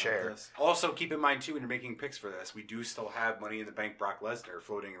night from a thought about chair. this. Also, keep in mind, too, when you're making picks for this, we do still have Money in the Bank Brock Lesnar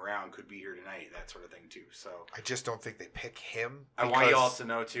floating around. Could be here tonight. That sort of thing, too. So I just don't think they pick him. I want you because- all to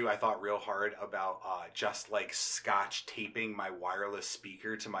know, too, I thought real hard about just, like, scotch taping my wireless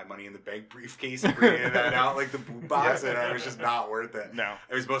speaker to my Money in the Bank briefcase and bringing that out like the boot box, and it was just not worth it. No.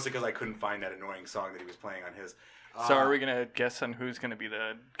 It was mostly because I couldn't find that annoying song that he was playing on his. So are we gonna guess on who's gonna be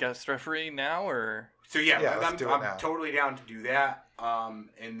the guest referee now, or So yeah, Yeah, let's do it I'm now. totally down to do that.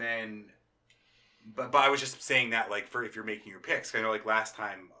 And then, but I was just saying that like for if you're making your picks, 'cause I know like last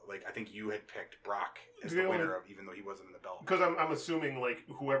time, like I think you had picked Brock as the Yeah, winner of, even though he wasn't in the belt. Because I'm assuming like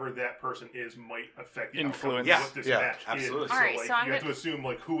whoever that person is might affect the Influence. outcome of what this Yeah, match absolutely. is. So Alright, like so I'm you have gonna- to assume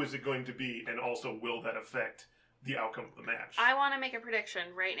like who is it going to be, and also will that affect the outcome of the match? I want to make a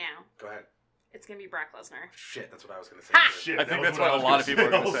prediction right now. Go ahead. It's gonna be Brock Lesnar. Shit, that's what I was gonna say. Ha! too. Shit, I that think was that's what I what a was lot of gonna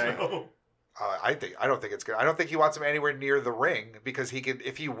people are gonna say say. also. I don't think it's good. I don't think he wants him anywhere near the ring because he could.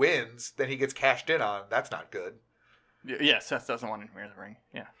 If he wins, then he gets cashed in on. That's not good. yeah, Seth doesn't want him near the ring.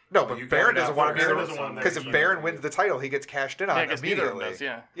 Yeah, No, Well, but you Baron got it doesn't out want to be first. in Baron the doesn't want because if that. Baron wins the title, he gets cashed in on I guess neither of them immediately.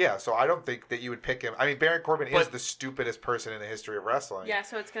 does. Yeah. Yeah, so I don't think that you would pick him. I mean, Baron Corbin is But- the stupidest person in the history of wrestling. Yeah,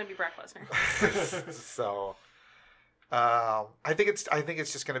 so it's gonna be Brock Lesnar. So, I think it's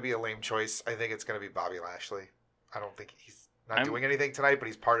just going to be a lame choice. I think it's going to be Bobby Lashley. I don't think he's not I'm- doing anything tonight, but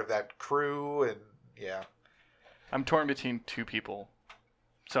he's part of that crew, and yeah. I'm torn between two people,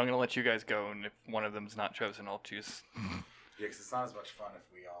 so I'm gonna let you guys go, and if one of them's not chosen, I'll choose. Yeah, because it's not as much fun if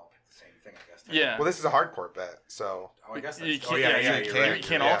we all pick the same thing, I guess. Yeah. Well, this is a hardcore bet, so Oh, I guess You that's... can't, Oh, yeah, yeah, you're can't. right. you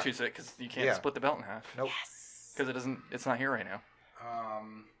can't Yeah. all choose it because you can't Yeah. split the belt in half nope. Yes. because it's not here right now.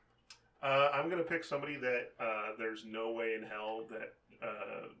 I'm gonna pick somebody that there's no way in hell that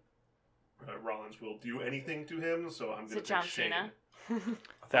Rollins will do anything to him. So I'm Is gonna it John pick Shane. Cena? I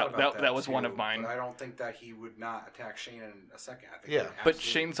That- thought about that was one too, of mine. But I don't think that he would not attack Shane in a second. I think Yeah. he would But absolutely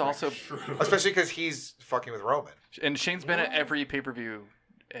Shane's wreck also- Shane. True. Especially because he's fucking with Roman. And Shane's been at every pay per view,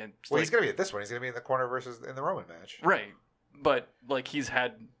 and Well, like, he's going to be at this one. He's going to be in the corner versus in the Roman match. right, but like he's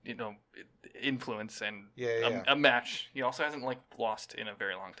had influence and Yeah. a match. He also hasn't like lost in a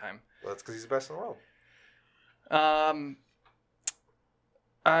very long time. Well, that's because he's the best in the world.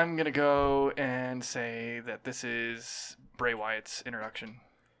 I'm gonna go and say that this is Bray Wyatt's introduction.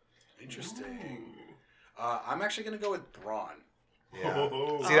 Interesting. I'm actually going to go with Braun. Yeah.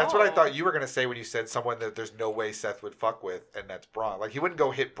 Oh. See, that's what I Oh. thought you were going to say when you said someone that there's no way Seth would fuck with, and that's Braun. Like, he wouldn't go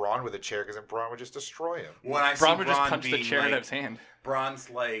hit Braun with a chair because then Braun would just destroy him. When I see Braun would just Braun punch the being, chair out like, of his hand.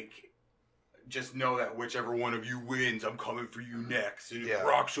 Braun's like just know that whichever one of you wins, I'm coming for you next. And if Yeah.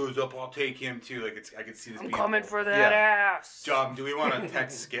 Brock shows up, I'll take him too. Like I could see this. I'm being coming a- for that ass. Do we want to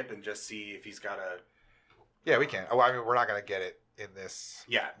text Skip and just see if he's got a? Yeah, we can. Oh, I mean, we're not gonna get it in this.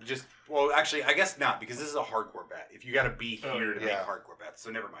 Yeah, well, actually, I guess not because this is a hardcore bet. If you got to be here to yeah. make hardcore bets, so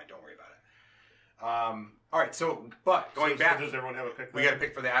never mind. Don't worry about it. All right. So, but going back, does everyone have a pick? we got to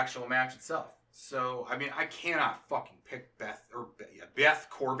pick for the actual match itself. So, I mean, I cannot fucking pick Beth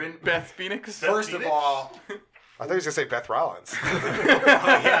Corbin. Beth Phoenix. First Phoenix? of all, I thought he was gonna say Beth Rollins. oh,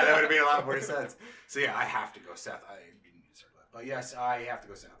 yeah, that would have made a lot more sense. So yeah, I have to go Seth. I didn't deserve that, but yes, I have to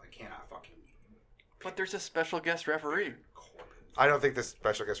go Seth. I cannot fucking. But there's a special guest referee. Corbin. I don't think this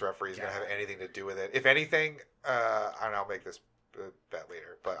special guest referee is gonna have anything to do with it. If anything, I don't know, I'll make this bet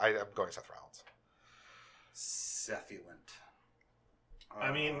later. But I'm going Seth Rollins. Succulent.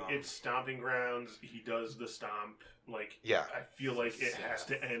 I mean, it's stomping grounds. He does the stomp. Like, Yeah. I feel like it has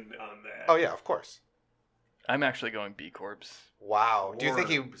to end on that. Oh yeah, of course. I'm actually going B Corps. Wow. Do you think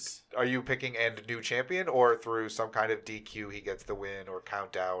Orbs. are you picking end new champion or through some kind of DQ he gets the win or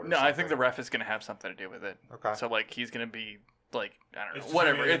count out? Or No, I think something? the ref is going to have something to do with it. Okay. So like he's going to be like I don't It's know, just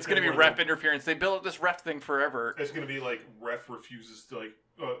whatever. gonna be It's going to be anything where ref interference. They built this ref thing forever. It's gonna be like ref refuses to like.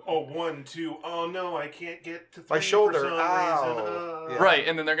 1, 2. Oh no, I can't get to 3 My shoulder, For some ow. reason. Yeah. Right,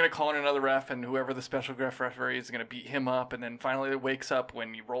 and then they're going to call in another ref, and whoever the special referee is going to beat him up, and then finally it wakes up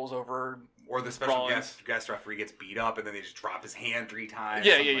when he rolls over. Or the special Rollins. guest referee gets beat up and then they just drop his hand 3 times.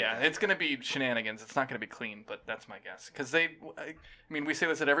 Yeah, something yeah, like yeah. that. It's going to be shenanigans. It's not going to be clean, but that's my guess. Because I mean, we say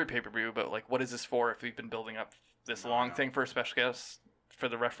this at every pay-per-view, but like, what is this for if we've been building up this long No. thing for a special guest for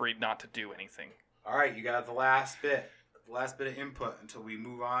the referee not to do anything? All right, you got the last bit of input until we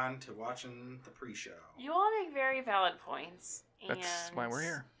move on to watching the pre-show. You all make very valid points. That's and why we're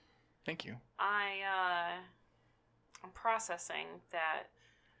here. Thank you. I'm processing that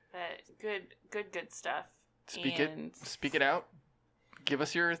good stuff. Speak and Speak it out. Give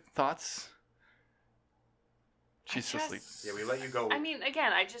us your thoughts. She's I asleep. just- Yeah, we let you go. I mean,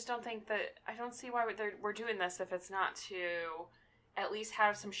 again, I just don't think that I don't see why we're doing this if it's not to at least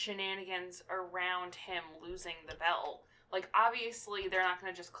have some shenanigans around him losing the belt. Like, obviously, they're not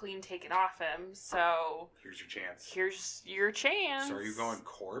going to just clean take it off him. So Here's your chance. here's your chance. So are you going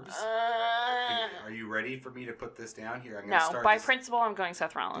Corbs? Uh, Are you ready for me to put this down here? I'm no, gonna start by this- principle, I'm going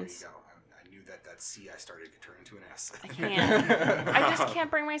Seth There you Rollins. go. I knew that C I started to turn into an S. I can't. I just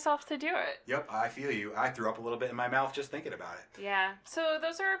can't bring myself to do it. Yep, I feel you. I threw up a little bit in my mouth just thinking about it. Yeah. So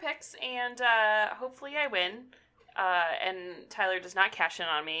those are our picks, and hopefully I win. And Tyler does not cash in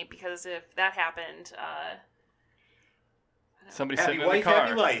on me because if that happened, Somebody Happy sitting in wife, the car.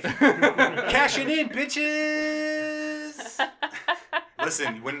 happy life. Cashing in, bitches.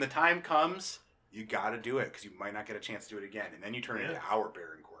 Listen, when the time comes, you got to do it because you might not get a chance to do it again, and then you turn into our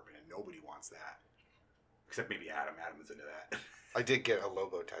Baron Corbin, and nobody wants that, except maybe Adam. Adam is into that. I did get a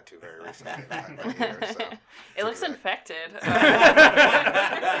logo tattoo very recently. on my ear, so. it looks infected.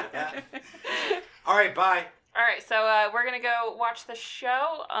 All right, bye. All right, so we're gonna go watch the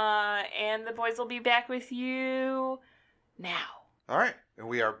show, and the boys will be back with you now. All right, and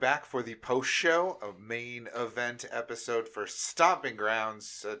we are back for the post-show, a main event episode for Stomping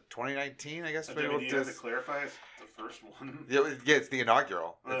Grounds 2019, I guess. Do we you looked have at- to clarify? It's the first one. Yeah, it's the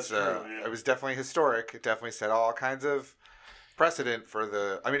inaugural. That's It's true, yeah. It was definitely historic. It definitely set all kinds of precedent for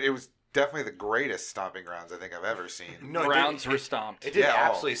the. I mean, it was definitely the greatest Stomping Grounds I think I've ever seen. No, Grounds were stomped. It did Yeah,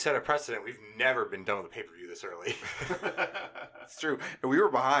 absolutely set a precedent. We've never been done with a pay-per-view this early. It's true, and we were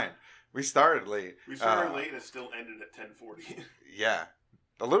behind. We started late. We started late and it still ended at 10:40. Yeah,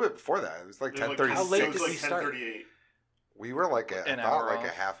 a little bit before that. It was like It was like 10:36. How late it was did like we start? 10:38. We were like An about hour like off. a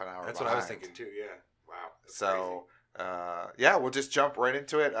half an hour. That's what I was behind. thinking too. Yeah. Wow. That's So, yeah, we'll just jump right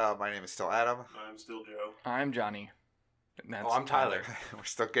into it. My name is still Adam. I'm still Joe. I'm Johnny. And that's Oh, I'm Tyler. We're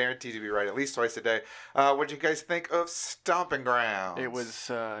still guaranteed to be right at least twice a day. What do you guys think of Stomping Grounds? It was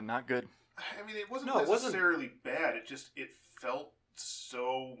not good. I mean, it wasn't No, it wasn't. necessarily bad. It felt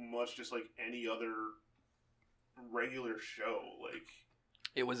so much just like any other regular show. Like,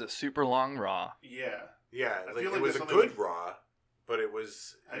 It was a super long Raw. yeah, Yeah, I like, feel it like was a there's good something- Raw, but it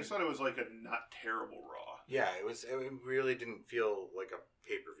was. I just thought it was like a not terrible Raw. Yeah, it was. It really didn't feel like a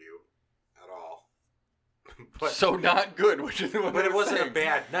pay per view at all. but So not good, which is what but it I'm wasn't a saying.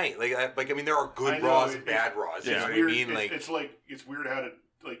 bad night. Like I mean, there are good I know, Raws and it's- bad Raws. You Yeah. know It's what weird. I mean? It's weird how to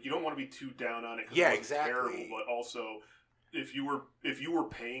like. You don't want to be too down on it. 'Cause Yeah, it wasn't exactly. Terrible, but also, if you were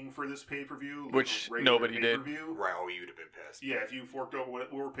paying for this pay per view, Which nobody did. right? Oh, you'd have been pissed. Yeah, if you forked over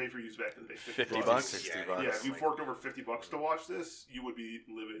what were pay per views back in the day, 50 $50. bucks? 60 Yeah, bucks. Yeah, if you like- forked over $50 to watch this, you would be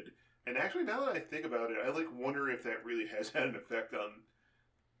livid. And actually, now that I think about it, I like wonder if that really has had an effect on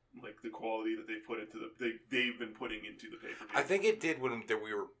like the quality that they put into they've been putting into the pay-per-view. I think it did when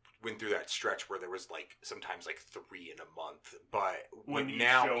went through that stretch where there was like sometimes like 3 in a month, but When you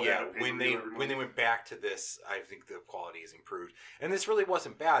now, show yeah, that when pay-per-view every they month. went back to this, I think the quality has improved, and this really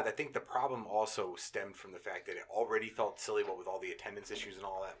wasn't bad. I think the problem also stemmed from the fact that it already felt silly, what with all the attendance issues and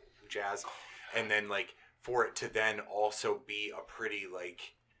all that jazz, and then like for it to then also be a pretty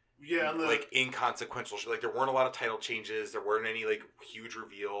like like inconsequential, like there weren't a lot of title changes, there weren't any like huge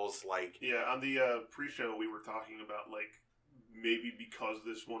reveals, like on the pre-show we were talking about like maybe because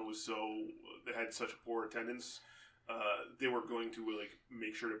this one was they had such a poor attendance, they were going to like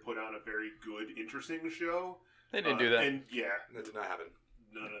make sure to put on a very good, interesting show. They didn't do that. And that did not happen.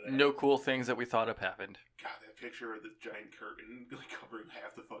 none of that. No cool things that we thought up happened. God, that picture of the giant curtain like covering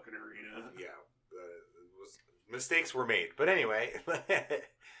half the fucking arena. Yeah, mistakes were made, but anyway.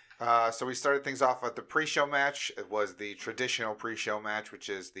 So we started things off with the pre-show match. It was the traditional pre-show match, which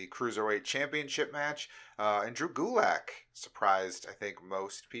is the Cruiserweight Championship match. And Drew Gulak surprised, I think,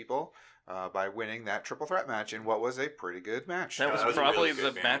 most people by winning that triple threat match in what was a pretty good match. That was that was a probably really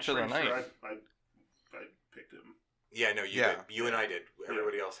the good match of the Pretty night. sure I picked him. Yeah, no, you Yeah. did. You and I did.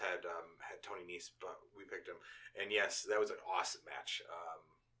 Everybody else had Tony Nese, but we picked him. And yes, that was an awesome match.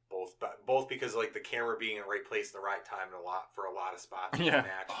 Both because like the camera being in the right place at the right time and for a lot of spots in Yeah. the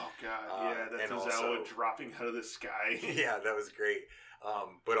match. Oh god, that's and Tozawa also- dropping out of the sky. Yeah, that was great.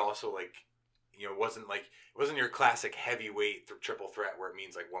 But also like it wasn't your classic heavyweight triple threat where it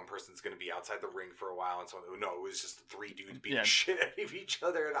means like one person's going to be outside the ring for a while and so on. No, it was just 3 dudes beating Yeah. shit out of each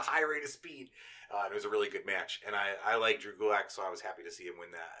other at a high rate of speed. It was a really good match, and I like Drew Gulak, so I was happy to see him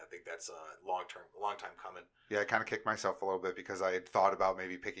win that. I think that's a long time coming. Yeah, I kind of kicked myself a little bit because I had thought about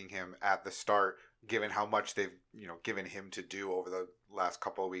maybe picking him at the start, given how much they've given him to do over the last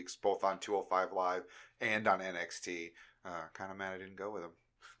couple of weeks, both on 205 Live and on NXT. Kind of mad I didn't go with him.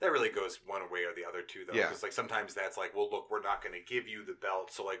 That really goes one way or the other too, though. Yeah. Because like sometimes that's like, well, look, we're not going to give you the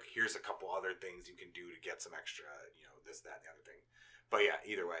belt, so like here's a couple other things you can do to get some extra, this, that, and the other thing. But yeah,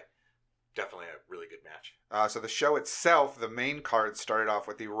 either way, definitely a really good match. So the show itself, the main card started off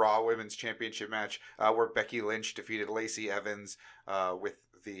with the Raw Women's Championship match, where Becky Lynch defeated Lacey Evans with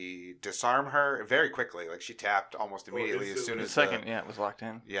the disarm her very quickly. Like she tapped almost immediately as soon The as second, it was locked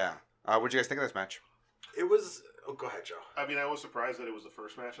in. Yeah. What'd you guys think of this match? It was. Oh, go ahead, Joe. I mean, I was surprised that it was the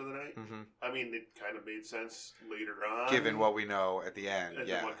first match of the night. Mm-hmm. I mean, it kind of made sense later on, Given what we know at the end, and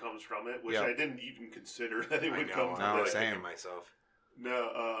yeah. then what comes from it, which Yeah. I didn't even consider that it I would know. come I'm from No, really it. same. kicking myself. No,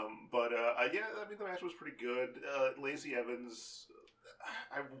 yeah, I mean, the match was pretty good. Lacey Evans,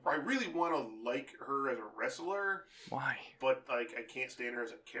 I really want to like her as a wrestler, Why? but like I can't stand her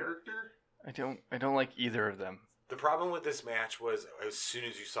as a character. I don't like either of them. The problem with this match was, as soon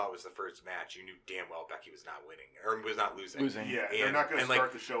as you saw it was the first match, you knew damn well Becky was not winning or was not losing. Losing. Yeah, they're And- not going to and, like,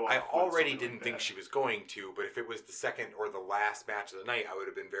 start the show off. I with already something didn't like think that. she was going to, but if it was the second or the last match of the night, I would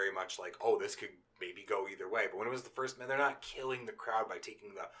have been very much like, oh, this could maybe go either way. But when it was the first man, they're not killing the crowd by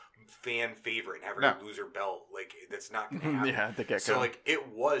taking the fan favorite and having her lose her belt. Like, that's not going to happen. Yeah, the get-go. So, like, it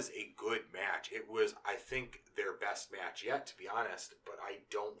was a good match. It was, I think, their best match yet, to be honest. But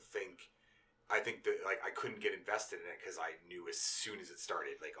I think that, like, I couldn't get invested in it because I knew as soon as it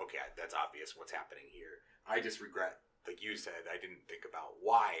started, like, okay, that's obvious what's happening here. I just regret, like you said, I didn't think about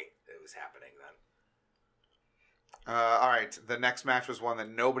why it was happening then. All right, the next match was one that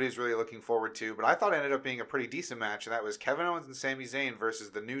nobody's really looking forward to, but I thought it ended up being a pretty decent match, and that was Kevin Owens and Sami Zayn versus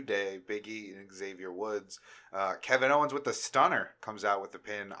The New Day, Big E and Xavier Woods. Kevin Owens with the stunner comes out with the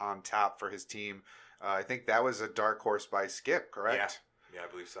pin on top for his team. I think that was a dark horse by Skip, correct? Yeah, I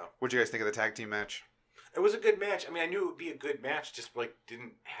believe so. What'd you guys think of the tag team match? It was a good match. I mean, I knew it would be a good match, just, like,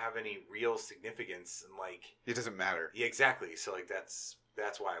 didn't have any real significance. And, like, It doesn't matter. yeah, exactly. So, like, that's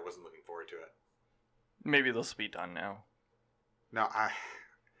why I wasn't looking forward to it. Maybe they'll be done now. No,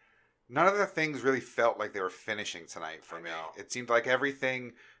 none of the things really felt like they were finishing tonight for I me. know. It seemed like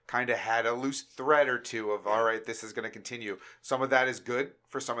everything kind of had a loose thread or two of, all right, this is going to continue. Some of that is good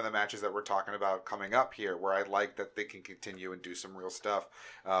for some of the matches that we're talking about coming up here, where I like that they can continue and do some real stuff.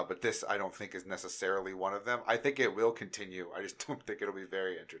 But this, I don't think, is necessarily one of them. I think it will continue. I just don't think it'll be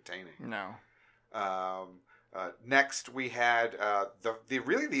very entertaining. No. Next, we had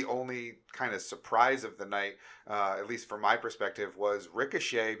the only kind of surprise of the night, at least from my perspective, was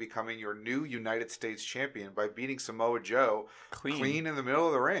Ricochet becoming your new United States champion by beating Samoa Joe clean in the middle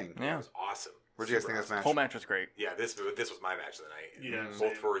of the ring. It Yeah. was awesome. What do you guys Super think of this awesome. match? Whole match was great. Yeah, this was my match of the night. Yeah,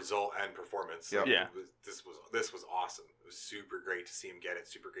 both same. for result and performance. Yep. Like, Yeah. this was awesome. It was super great to see him get it.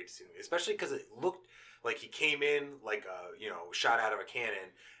 Super great to see him, especially because it looked like he came in like shot out of a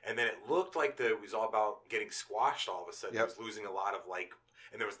cannon, and then it looked like it was all about getting squashed all of a sudden. Yep. He was losing a lot of like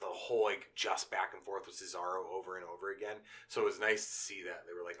And there was the whole like just back and forth with Cesaro over and over again. So it was nice to see that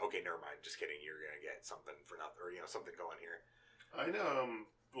they were like, okay, never mind, just kidding, you're gonna get something for nothing, or something going here. I know,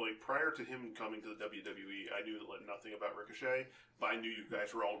 like prior to him coming to the WWE, I knew nothing about Ricochet, but I knew you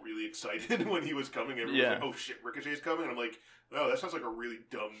guys were all really excited when he was coming. Everyone was like, "Oh shit, Ricochet's coming!" And I'm like, "Oh, that sounds like a really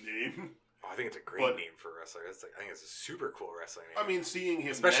dumb name." Oh, I think it's a great name for a wrestler. I think it's a super cool wrestling name. I mean, seeing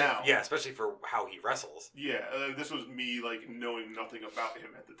him especially, now, especially for how he wrestles. Yeah, this was me like knowing nothing about him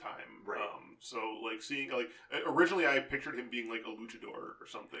at the time. Right. So like seeing originally I pictured him being like a luchador or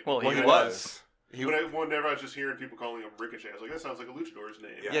something. Well, Well, he was. Whenever I was just hearing people calling him Ricochet, I was like, that sounds like a luchador's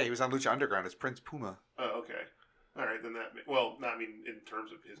name. Yeah, he was on Lucha Underground as Prince Puma. Oh, okay. All right, then in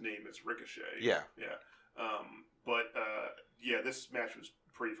terms of his name, it's Ricochet. Yeah. Yeah. This match was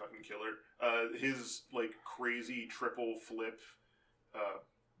pretty fucking killer. His like crazy triple flip,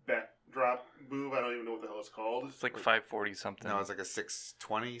 backdrop move. I don't even know what the hell it's called. It's like 540 something. No, it's like a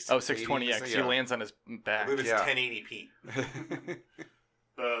 620. Oh, 620, yeah, 'cause he lands on his I back. believe it's Yeah. 1080p.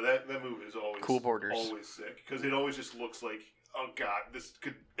 That move is always Cool borders. always sick because it always just looks like, oh god, this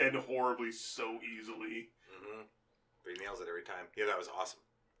could end horribly so easily. Mm-hmm. But he nails it every time. Yeah, that was awesome.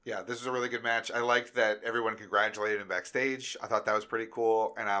 Yeah, this was a really good match. I liked that everyone congratulated him backstage. I thought that was pretty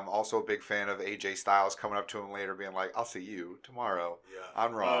cool. And I'm also a big fan of AJ Styles coming up to him later being like, I'll see you tomorrow Yeah.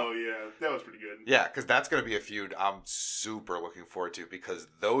 on Raw. Oh yeah, that was pretty good. Yeah, because that's going to be a feud I'm super looking forward to because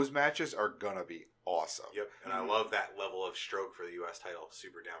those matches are going to be awesome. Yep. And I love that level of stroke for the U.S. title.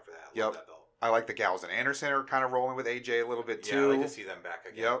 Super down for that. I Yep. love that belt. I like the Gals and Anderson are kind of rolling with AJ a little bit Yeah, too. I like to see them back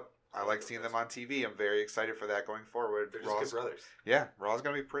again. Yep. I like seeing them on TV. I'm very excited for that going forward. They're just good brothers. Yeah, Raw's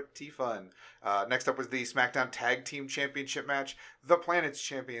going to be pretty fun. Next up was the SmackDown Tag Team Championship match. The Planet's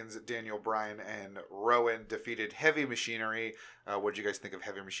champions, Daniel Bryan and Rowan, defeated Heavy Machinery. What did you guys think of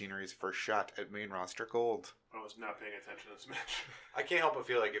Heavy Machinery's first shot at main roster gold? I was not paying attention to this match. I can't help but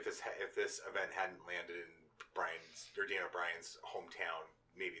feel like if this event hadn't landed in Daniel Bryan's hometown,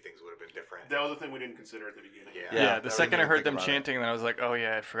 maybe things would have been different. That was the thing we didn't consider at the beginning. Yeah. Yeah, that the was second I even heard them think about it. chanting, then I was like, oh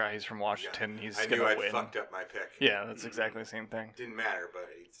yeah, I forgot he's from Washington. He's I going knew to I'd win. fucked up my pick. Yeah, that's exactly the same thing. Didn't matter, but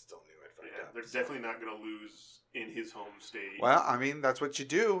I still knew I'd fucked Yeah, up. they're definitely not going to lose in his home state. Well, I mean, that's what you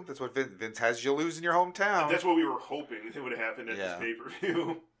do. That's what Vince has you lose in your hometown. That's what we were hoping it would have happened at Yeah. this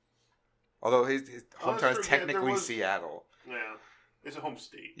pay-per-view. Although his Oh, hometown that's is true. Yeah, technically there was- Seattle. Yeah, it's a home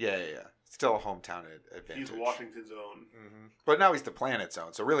state. Yeah. Still a hometown advantage. He's Washington's own. hmm But now he's the planet's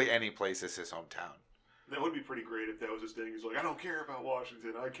own, so really any place is his hometown. That would be pretty great if that was his thing. He's like, I don't care about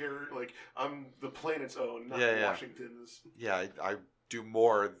Washington. I care, like, I'm the planet's own, not Yeah. Washington's. Yeah, I do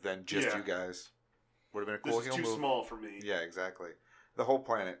more than just Yeah. you guys. Would have been a This cool is heel too move. small for me. Yeah, exactly. The whole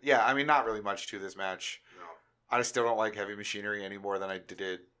planet. Yeah, I mean, not really much to this match. No. I still don't like Heavy Machinery any more than I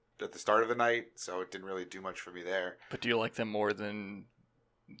did at the start of the night, so it didn't really do much for me there. But do you like them more than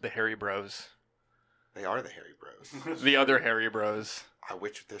the Harry Bros? They are the Harry Bros. The other Harry Bros. I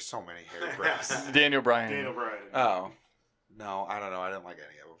wish there's so many Harry Bros. Daniel Bryan. Daniel Bryan. Oh. No, I don't know. I didn't like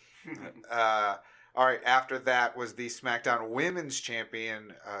any of them. All right, after that was the SmackDown Women's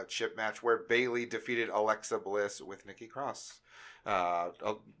Championship match where Bayley defeated Alexa Bliss with Nikki Cross.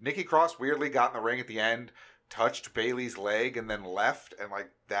 Nikki Cross weirdly got in the ring at the end, touched Bayley's leg, and then left, and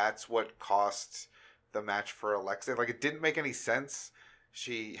like that's what cost the match for Alexa. Like it didn't make any sense.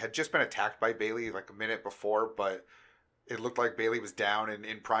 She had just been attacked by Bayley like a minute before, but it looked like Bayley was down and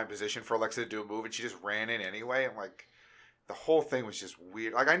in prime position for Alexa to do a move, and she just ran in anyway. And like the whole thing was just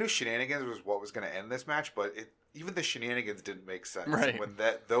weird. Like I knew shenanigans was what was going to end this match, but even the shenanigans didn't make sense. Right. When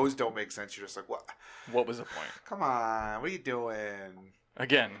those don't make sense, you're just like, what? What was the point? Come on, what are you doing?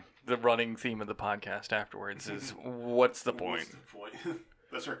 Again, the running theme of the podcast afterwards is what's the point? What's the point?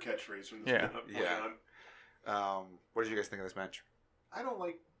 That's our catchphrase from this Yeah. point Yeah. on. What did you guys think of this match? I don't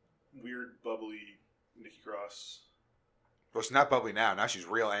like weird, bubbly Nikki Cross. Well, she's not bubbly now. Now she's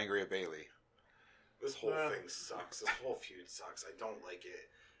real angry at Bayley. This whole thing sucks. This whole feud sucks. I don't like it.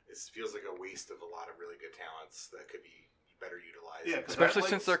 It feels like a waste of a lot of really good talents that could be better utilized. Yeah, 'cause Especially I like-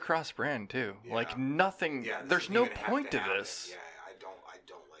 since they're cross-brand too. Yeah. Like nothing. Yeah, this there's doesn't no even have point to happen. this. Yeah, I don't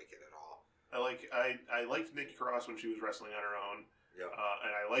like it at all. I liked Nikki Cross when she was wrestling on her own. Yeah.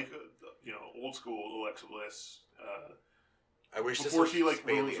 And I like old school Alexa Bliss. I wish this Before was she like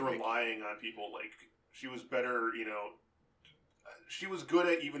Bayley was and Nikki. relying on people, like she was better. She was good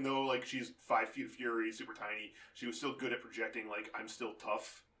at, even though like she's 5 feet of fury, super tiny. She was still good at projecting like I'm still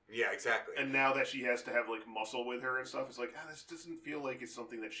tough. Yeah, exactly. And now that she has to have like muscle with her and stuff, it's like this doesn't feel like it's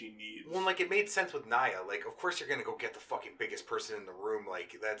something that she needs. Well, like it made sense with Nia. Like, of course you're gonna go get the fucking biggest person in the room.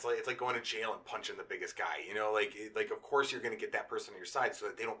 Like that's like it's like going to jail and punching the biggest guy. You know, like of course you're gonna get that person on your side so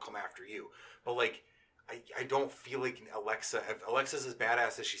that they don't come after you. But like, I don't feel like Alexa. If Alexa's as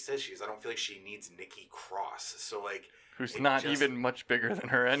badass as she says she is, I don't feel like she needs Nikki Cross. So like, Who's it not just- even much bigger than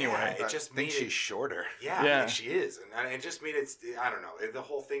her anyway. Yeah, it just I think made she's it. shorter. Yeah, Yeah. she is, and it just made it. I don't know. The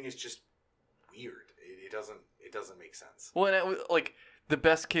whole thing is just weird. It doesn't make sense. Well, and like the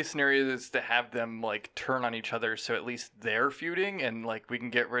best case scenario is to have them like turn on each other, so at least they're feuding, and like we can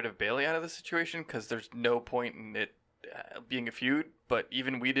get rid of Bailey out of the situation because there's no point in it being a feud. But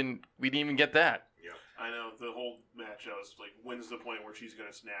even we didn't even get that. Yeah. I know the whole match. I was like, when's the point where she's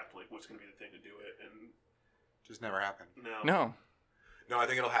gonna snap? Like, what's gonna be the thing to do it? And Just never happened. No, No, I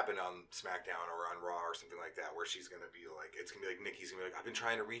think it'll happen on SmackDown or on Raw or something like that, where she's gonna be like, it's gonna be like Nikki's gonna be like, I've been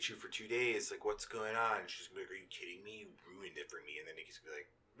trying to reach you for 2 days. Like, what's going on? And she's gonna be like, are you kidding me? You ruined it for me. And then Nikki's gonna be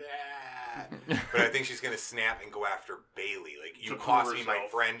like, bah. But I think she's gonna snap and go after Bailey. Like, you To cost prove me my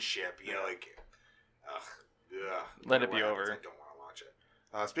herself. friendship. You know, Yeah. like, ugh. Let No it be matter what over. happens, I don't want to watch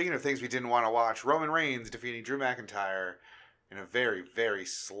it. Speaking of things we didn't want to watch, Roman Reigns defeating Drew McIntyre in a very, very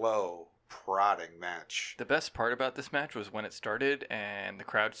slow, prodding match. the best part about this match was when it started and the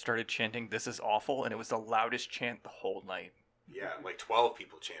crowd started chanting, "This is awful," and it was the loudest chant the whole night Yeah, like 12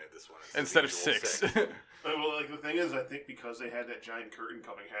 people chanted this one instead the of usual 6. Well, like the thing is, I think because they had that giant curtain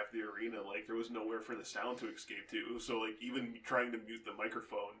covering half the arena, like there was nowhere for the sound to escape to. So like even trying to mute the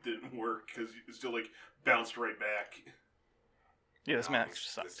microphone didn't work because it still like bounced right back. Yeah, this No, match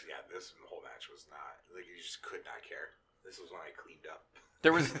sucked. This whole match was not, like, you just could not care. This was when I cleaned up.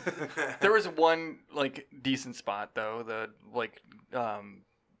 There was one like decent spot though. The like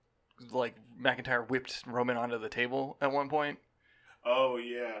McIntyre whipped Roman onto the table at one point. Oh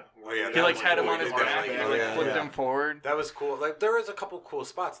yeah. Oh, yeah, He that like was had him cool. on his He back did and that. like Yeah, flipped yeah. him forward. That was cool. Like, there was a couple cool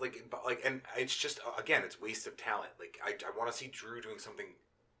spots. And it's just, again, it's waste of talent. Like, I want to see Drew doing something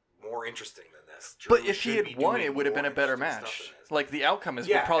more interesting than this. Drew But if he should had be won, doing it would have been a more better interesting match. stuff than this. Like the outcome is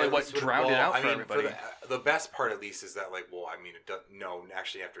Yeah, probably at what least with- drowned it well, out I for mean, everybody. the best part, at least, is that, like, well, I mean, no,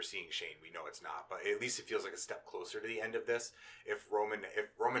 actually, after seeing Shane, we know it's not. But at least it feels like a step closer to the end of this. If Roman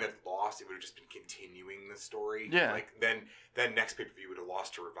had lost, it would have just been continuing the story. Yeah. Like, then next pay-per-view would have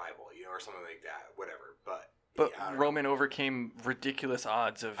lost to Revival, or something like that. Whatever. But But yeah, I don't know. Roman overcame ridiculous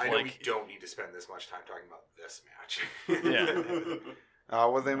odds of I know we like don't need to spend this much time talking about this match. Yeah.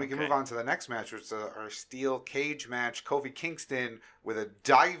 Well, then we can Okay. move on to the next match, which is our steel cage match. Kofi Kingston with a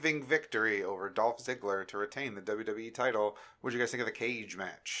diving victory over Dolph Ziggler to retain the WWE title. What did you guys think of the cage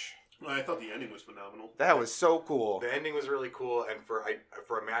match? Well, I thought the ending was phenomenal. That was so cool. The ending was really cool, and for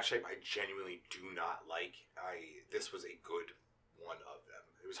a match type I genuinely do not like, this was a good one of them.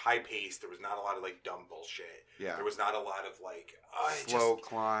 It was high paced. There was not a lot of like dumb bullshit. Yeah. There was not a lot of like, I Slow just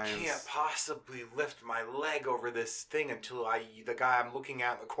climbs. can't possibly lift my leg over this thing until the guy I'm looking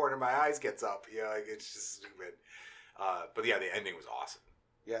at in the corner of my eyes gets up. Like, it's just stupid. But yeah, the ending was awesome.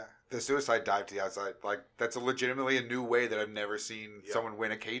 Yeah, the suicide dive to the outside, like that's legitimately a new way that I've never seen Yeah. someone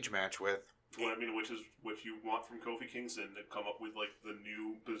win a cage match with. Well, I mean, which is what you want from Kofi Kingston to come up with like the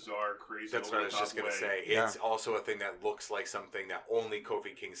new bizarre, crazy. That's what I was just gonna say. Yeah. It's also a thing that looks like something that only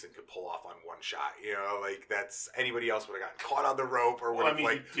Kofi Kingston could pull off on one shot. Like that's anybody else would have gotten caught on the rope or would Well, I have mean,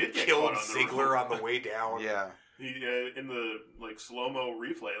 like he did get killed caught on the Ziggler rope. on the way down. Yeah, He in the like slow mo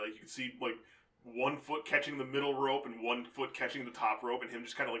replay, like you can see like one foot catching the middle rope and one foot catching the top rope, and him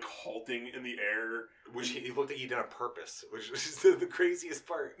just kind of like halting in the air. Which he looked like he did on purpose, which was the craziest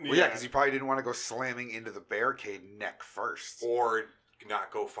part. well, yeah, because he probably didn't want to go slamming into the barricade neck first. Or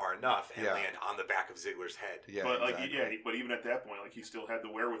not go far enough and Yeah. land on the back of Ziggler's head. Yeah, but like exactly. but even at that point, like he still had the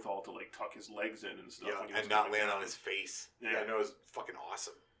wherewithal to like tuck his legs in and stuff. Yeah, when he was and not coming land down. on his face. Yeah. Yeah, no, it was fucking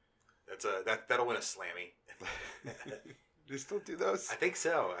awesome. That'll win a Slammy. Do you still do those? I think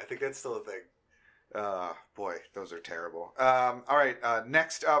so. I think that's still a thing. Boy, those are terrible. All right,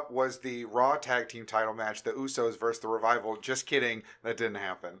 next up was the Raw Tag Team title match, the Usos versus the Revival. Just kidding, that didn't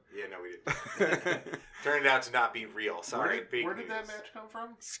happen. Yeah, no, we didn't. Turned out to not be real. Sorry. Where did that match come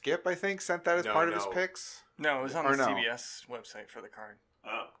from? Skip, I think, sent that as No, part of his no. picks. no, it was on Or the no. CBS website for the card.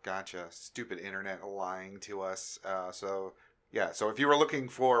 Oh, Gotcha. Stupid internet lying to us. So if you were looking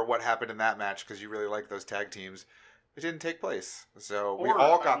for what happened in that match because you really like those tag teams, it didn't take place. So we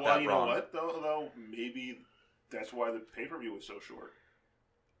all got well, that you wrong. know what though? Maybe that's why the pay per view was so short.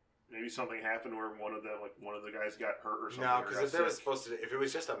 Maybe something happened where one of the guys got hurt or something. No, or because got if that was sick. supposed to, if it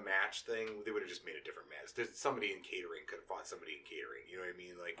was just a match thing, they would have just made a different match. There's somebody in catering could have fought somebody in catering. You know what I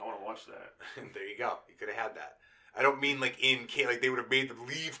mean? Like, I want to watch that. there you go. You could have had that. I don't mean like like they would have made them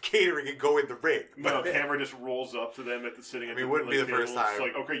leave catering and go in the ring. No, But camera just rolls up to them at the sitting. I at mean, it wouldn't be the table. first It's time.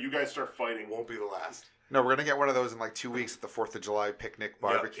 like, okay, you guys start fighting. it won't be the last. No, we're gonna get one of those in like 2 weeks at the 4th of July picnic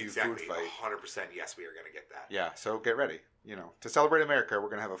barbecue exactly. food fight. 100%. Yes, we are going to get that. Yeah, so get ready. To celebrate America, we're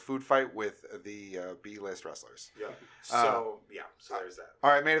gonna have a food fight with the B-list wrestlers. Yeah. So there's that.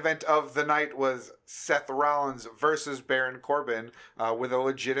 All right, main event of the night was Seth Rollins versus Baron Corbin with a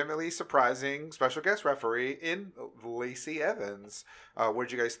legitimately surprising special guest referee in Lacey Evans. What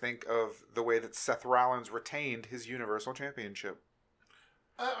did you guys think of the way that Seth Rollins retained his Universal Championship?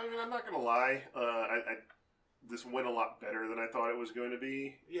 I mean, I'm not gonna lie. This went a lot better than I thought it was going to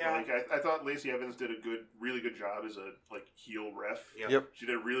be. Yeah. Like I thought Lacey Evans did a really good job as a heel ref. Yep. She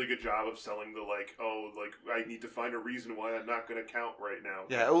did a really good job of selling the I need to find a reason why I'm not going to count right now.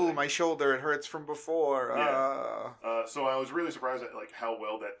 Yeah. Oh, my shoulder, it hurts from before. Yeah. So I was really surprised at how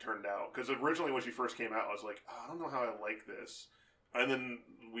well that turned out, because originally when she first came out, I was like, I don't know how I like this, and then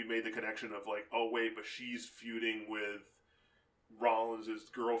we made the connection of oh wait, but she's feuding with Rollins'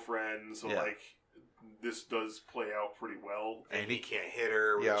 girlfriend, so this does play out pretty well. And he can't hit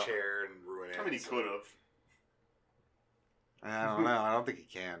her with a chair and ruin it. I mean, he could have. I don't know. I don't think he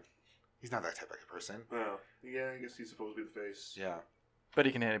can. He's not that type of person. Oh, yeah, I guess he's supposed to be the face. Yeah. But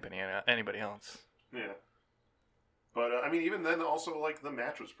he can hit anybody else. Yeah. But, I mean, even then, also, the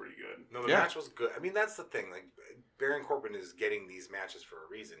match was pretty good. No, the match was good. I mean, that's the thing. Baron Corbin is getting these matches for a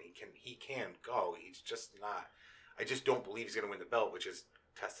reason. He can go. He's just not. I just don't believe he's going to win the belt, which is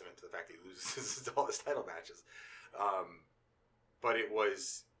testament to the fact that he loses all his title matches. But it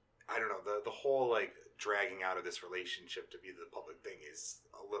was, I don't know, the whole dragging out of this relationship to be the public thing is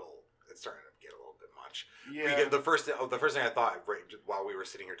it's starting to get a little bit much. Yeah. The first thing I thought right while we were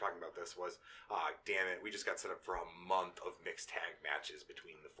sitting here talking about this was, damn it, we just got set up for a month of mixed tag matches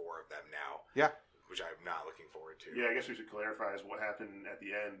between the four of them now. Yeah. Which I'm not looking forward to. Yeah, I guess we should clarify is what happened at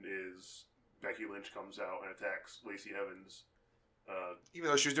the end is Becky Lynch comes out and attacks Lacey Evans. Even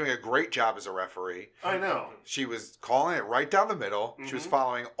though she was doing a great job as a referee. I know. She was calling it right down the middle. Mm-hmm. She was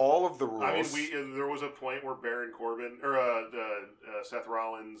following all of the rules. I mean, there was a point where Baron Corbin, or Seth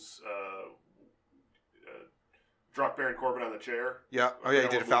Rollins, dropped Baron Corbin on the chair. Yeah. Oh, yeah, he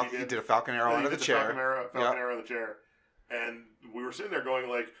did a Falcon Arrow onto the chair. Falcon Arrow on the chair. And we were sitting there going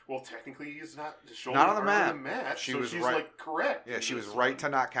well, technically he's not on the mat. She's right. Correct. Yeah, she was right to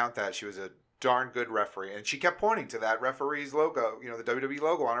not count that. She was a darn good referee, and she kept pointing to that referee's logo, the WWE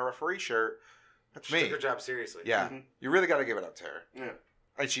logo on her referee shirt. That's she me. took her job seriously. Yeah, You really got to give it up to her. Yeah,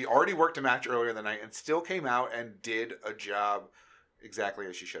 and she already worked a match earlier in the night and still came out and did a job exactly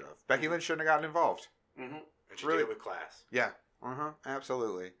as she should have. Becky Lynch shouldn't have gotten involved. Mm-hmm. And she did it with class. Yeah.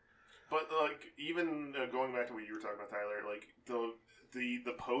 Absolutely. But even going back to what you were talking about, Tyler,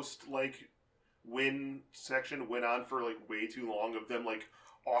 the post win section went on for way too long of them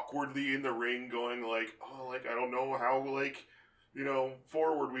awkwardly in the ring going I don't know how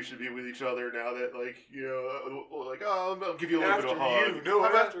forward we should be with each other now that I'll give you a little bit of a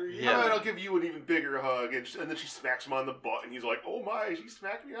hug. After you. How about I'll give you an even bigger hug, and then she smacks him on the butt, and he's like, oh my, she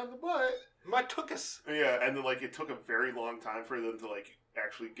smacked me on the butt. My tuchus. Yeah, and then it took a very long time for them to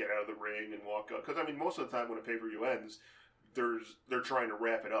actually get out of the ring and walk up, because I mean most of the time when a pay-per-view ends, they're trying to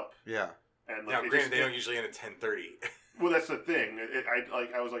wrap it up. Yeah. And now, granted, they don't usually end at 10:30. Well, that's the thing.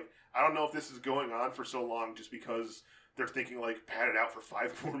 I was I don't know if this is going on for so long just because they're thinking pat it out for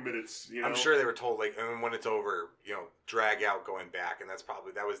 5 more minutes. I'm sure they were told and when it's over, drag out going back, and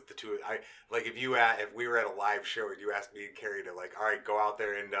that was the two. If we were at a live show and you asked me and Carrie to all right, go out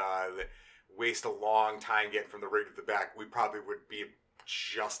there and waste a long time getting from the ring to the back, we probably would be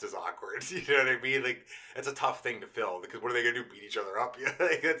just as awkward. You know what I mean? It's a tough thing to fill because what are they gonna do? Beat each other up?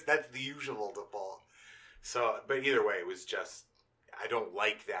 That's the usual default. So, but either way, it was just I don't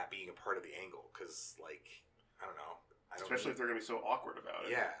like that being a part of the angle because I don't know. Especially if they're gonna be so awkward about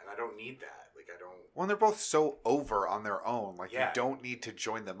it. Yeah, and I don't need that. I don't. Well, and they're both so over on their own. You Yeah. don't need to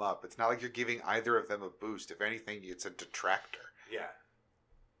join them up. It's not like you're giving either of them a boost. If anything, it's a detractor. Yeah.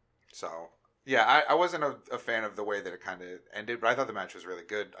 So, yeah, I wasn't a fan of the way that it kind of ended, but I thought the match was really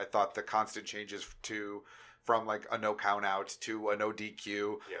good. I thought the constant changes from a no count out to a no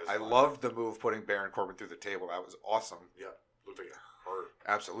DQ. Yeah, I loved the move putting Baron Corbin through the table. That was awesome. Yeah, looked like it hurt.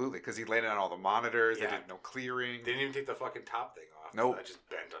 Absolutely, because he landed on all the monitors. Yeah. They did no clearing. They didn't even take the fucking top thing off. Nope. I just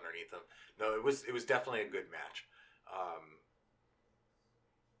bent underneath them. No, it was definitely a good match.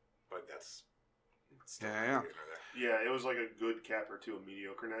 But that's still Yeah. Yeah, it was a good capper to a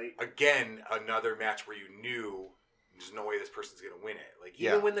mediocre night. Again, another match where you knew there's no way this person's gonna win it.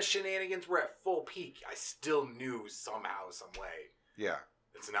 Even when the shenanigans were at full peak, I still knew somehow, some way, Yeah.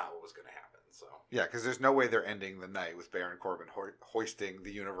 it's not what was gonna happen. So Yeah, because there's no way they're ending the night with Baron Corbin hoisting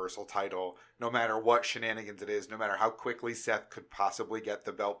the Universal title, no matter what shenanigans it is, no matter how quickly Seth could possibly get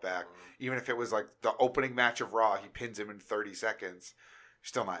the belt back. Even if it was like the opening match of Raw, he pins him in 30 seconds.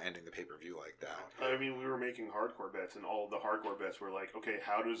 Still not ending the pay-per-view like that. I mean, we were making hardcore bets, and all of the hardcore bets were like, okay,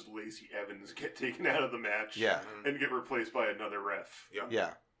 how does Lacey Evans get taken out of the match Yeah, and get replaced by another ref? yeah, yeah.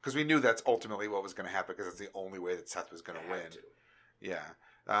 Because we knew that's ultimately what was going to happen, because it's the only way that Seth was going to win. Yeah.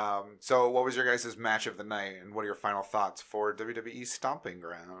 So what was your guys' match of the night, and what are your final thoughts for WWE Stomping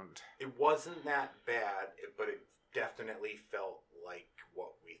Ground? It wasn't that bad, but it definitely felt like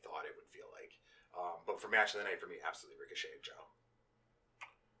what we thought it would feel like. But for match of the night, for me, absolutely Ricochet and Joe.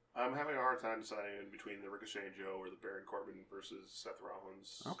 I'm having a hard time deciding between the Ricochet Joe or the Baron Corbin versus Seth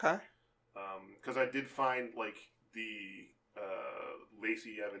Rollins. Okay. Because I did find like the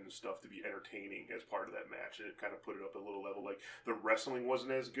Lacey Evans stuff to be entertaining as part of that match, and it kind of put it up a little level. Like the wrestling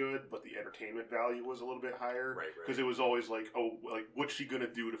wasn't as good, but the entertainment value was a little bit higher. Right. Because it was always like, oh, like what's she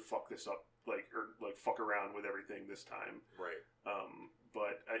gonna do to fuck this up? Like or like fuck around with everything this time. Right.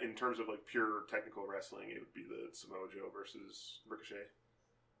 But in terms of like pure technical wrestling, it would be the Samoa Joe versus Ricochet.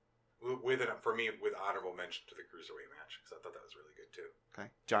 For me, with honorable mention to the Cruiserweight match, because I thought that was really good too. Okay.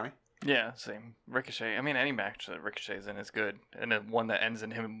 Johnny? Yeah, same. Ricochet. I mean, any match that Ricochet's in is good, and one that ends in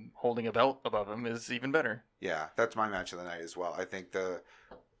him holding a belt above him is even better. Yeah, that's my match of the night as well. I think the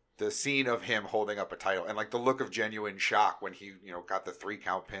scene of him holding up a title and like the look of genuine shock when he got the 3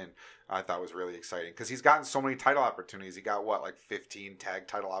 count pin, I thought was really exciting, because he's gotten so many title opportunities. He got 15 tag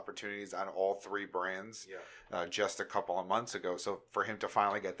title opportunities on all 3 brands just a couple of months ago. So for him to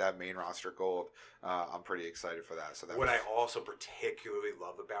finally get that main roster gold, I'm pretty excited for that. So what I also particularly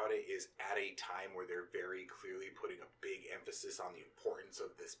love about it is at a time where they're very clearly putting a big emphasis on the importance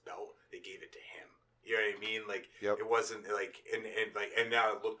of this belt, they gave it to him. You know what I mean? Like, It wasn't like, and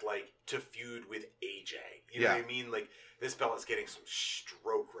now it looked like to feud with AJ. You know what I mean? Like, this belt is getting some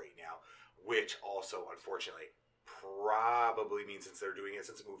stroke right now, which also, unfortunately, probably means, since they're doing it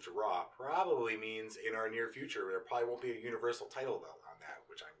since it moved to Raw, probably means in our near future there probably won't be a Universal title belt on that,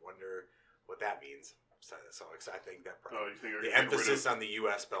 which I wonder what that means. So I think that the emphasis on the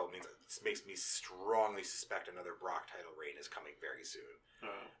U.S. belt makes me strongly suspect another Brock title reign is coming very soon.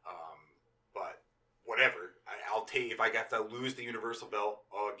 But whatever, I'll take if I have to lose the Universal belt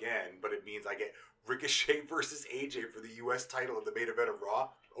again, but it means I get Ricochet versus AJ for the U.S. title in the main event of Raw.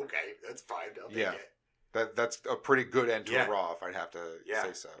 Okay, that's fine. I'll take it. That's a pretty good end to a Raw, if I'd have to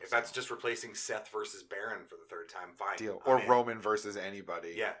say so. If that's just replacing Seth versus Baron for the 3rd time, fine. Deal. Or Roman versus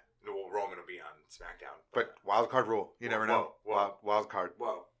anybody. Yeah. Well, Roman will be on SmackDown. But wild card rule. You never know. Wild card.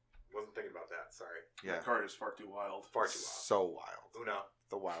 Whoa. Wasn't thinking about that. Sorry. Yeah. The card is far too wild. Far too wild. So wild. Uno.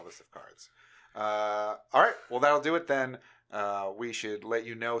 The wildest of cards. All right. Well, that'll do it then. We should let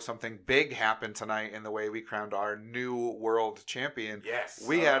you know something big happened tonight in the way we crowned our new world champion. Yes.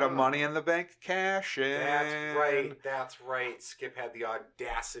 We had a Money in the Bank cash in. That's right. Skip had the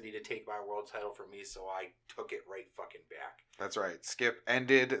audacity to take my world title from me, so I took it right fucking back. That's right. Skip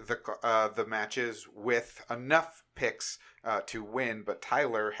ended the matches with enough picks to win, but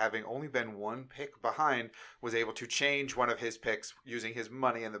Tyler, having only been 1 pick behind, was able to change one of his picks using his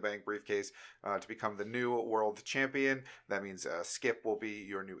Money in the Bank briefcase to become the new world champion. That means Skip will be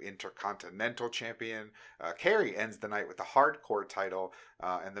your new Intercontinental champion. Carrie ends the night with the Hardcore title,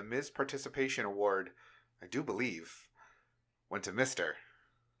 and the Miz Participation Award, I do believe, went to Mr.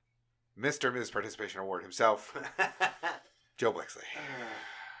 Miz Participation Award himself, Joe Blixley.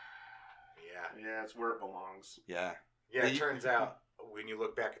 Yeah, it's where it belongs. Yeah. Yeah, it turns out, when you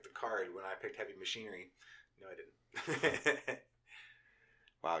look back at the card, when I picked Heavy Machinery, no, I didn't.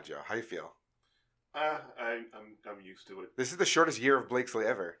 Wow, Joe, how you feel? I'm used to it. This is the shortest year of Blakeslee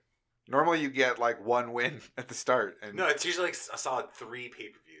ever. Normally you get 1 win at the start. And no, it's usually a solid 3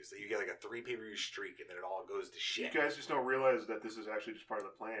 pay-per-views. You get a 3 pay-per-view streak, and then it all goes to shit. You guys just don't realize that this is actually just part of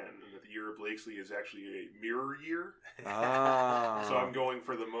the plan, and that the year of Blakeslee is actually a mirror year. Oh. So I'm going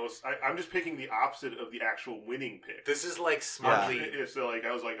for the most. I'm just picking the opposite of the actual winning pick. This is smartly. Yeah. So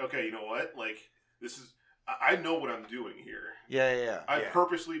I was like, okay, you know what? This is. I know what I'm doing here. Yeah. I've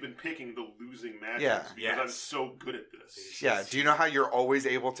purposely been picking the losing matches because I'm so good at this. Yeah. Do you know how you're always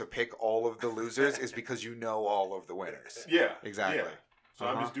able to pick all of the losers? Is because you know all of the winners. Yeah. Exactly. Yeah. So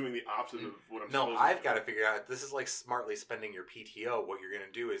I'm just doing the opposite of what I'm supposed to do. No, I've got to figure out, this is smartly spending your PTO. What you're going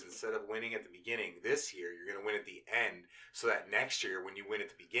to do is, instead of winning at the beginning this year, you're going to win at the end, so that next year, when you win at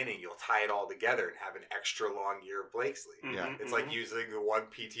the beginning, you'll tie it all together and have an extra long year of Blakeslee. Mm-hmm, Yeah. It's like using the 1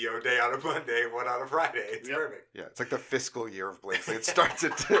 PTO day on a Monday and 1 on a Friday. It's perfect. Yeah, it's like the fiscal year of Blakeslee. It starts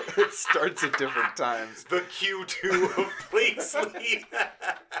at different times. The Q2 of Blakeslee. I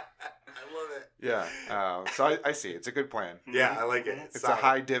love Yeah. So I see. It's a good plan. Yeah, I like it. It's a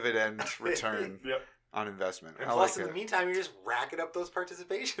high dividend return Yep. on investment. And I plus, like in the it. meantime, you're just racking up those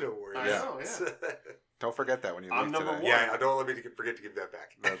participation awards. I know, yeah. Don't forget that when you I'm leave number today. one. Yeah, don't let me forget to give that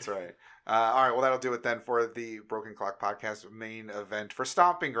back. That's right. All right, well, that'll do it then for the Broken Clock Podcast main event for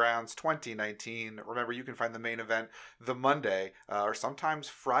Stomping Grounds 2019. Remember, you can find the main event the Monday or sometimes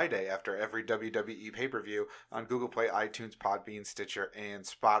Friday after every WWE pay-per-view on Google Play, iTunes, Podbean, Stitcher, and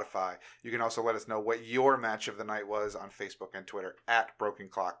Spotify. You can also let us know what your match of the night was on Facebook and Twitter at Broken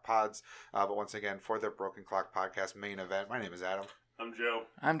Clock Pods. But once again, for the Broken Clock Podcast main event, my name is Adam. I'm Joe.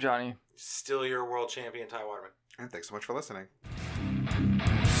 I'm Johnny. Still your world champion, Ty Waterman. And thanks so much for listening.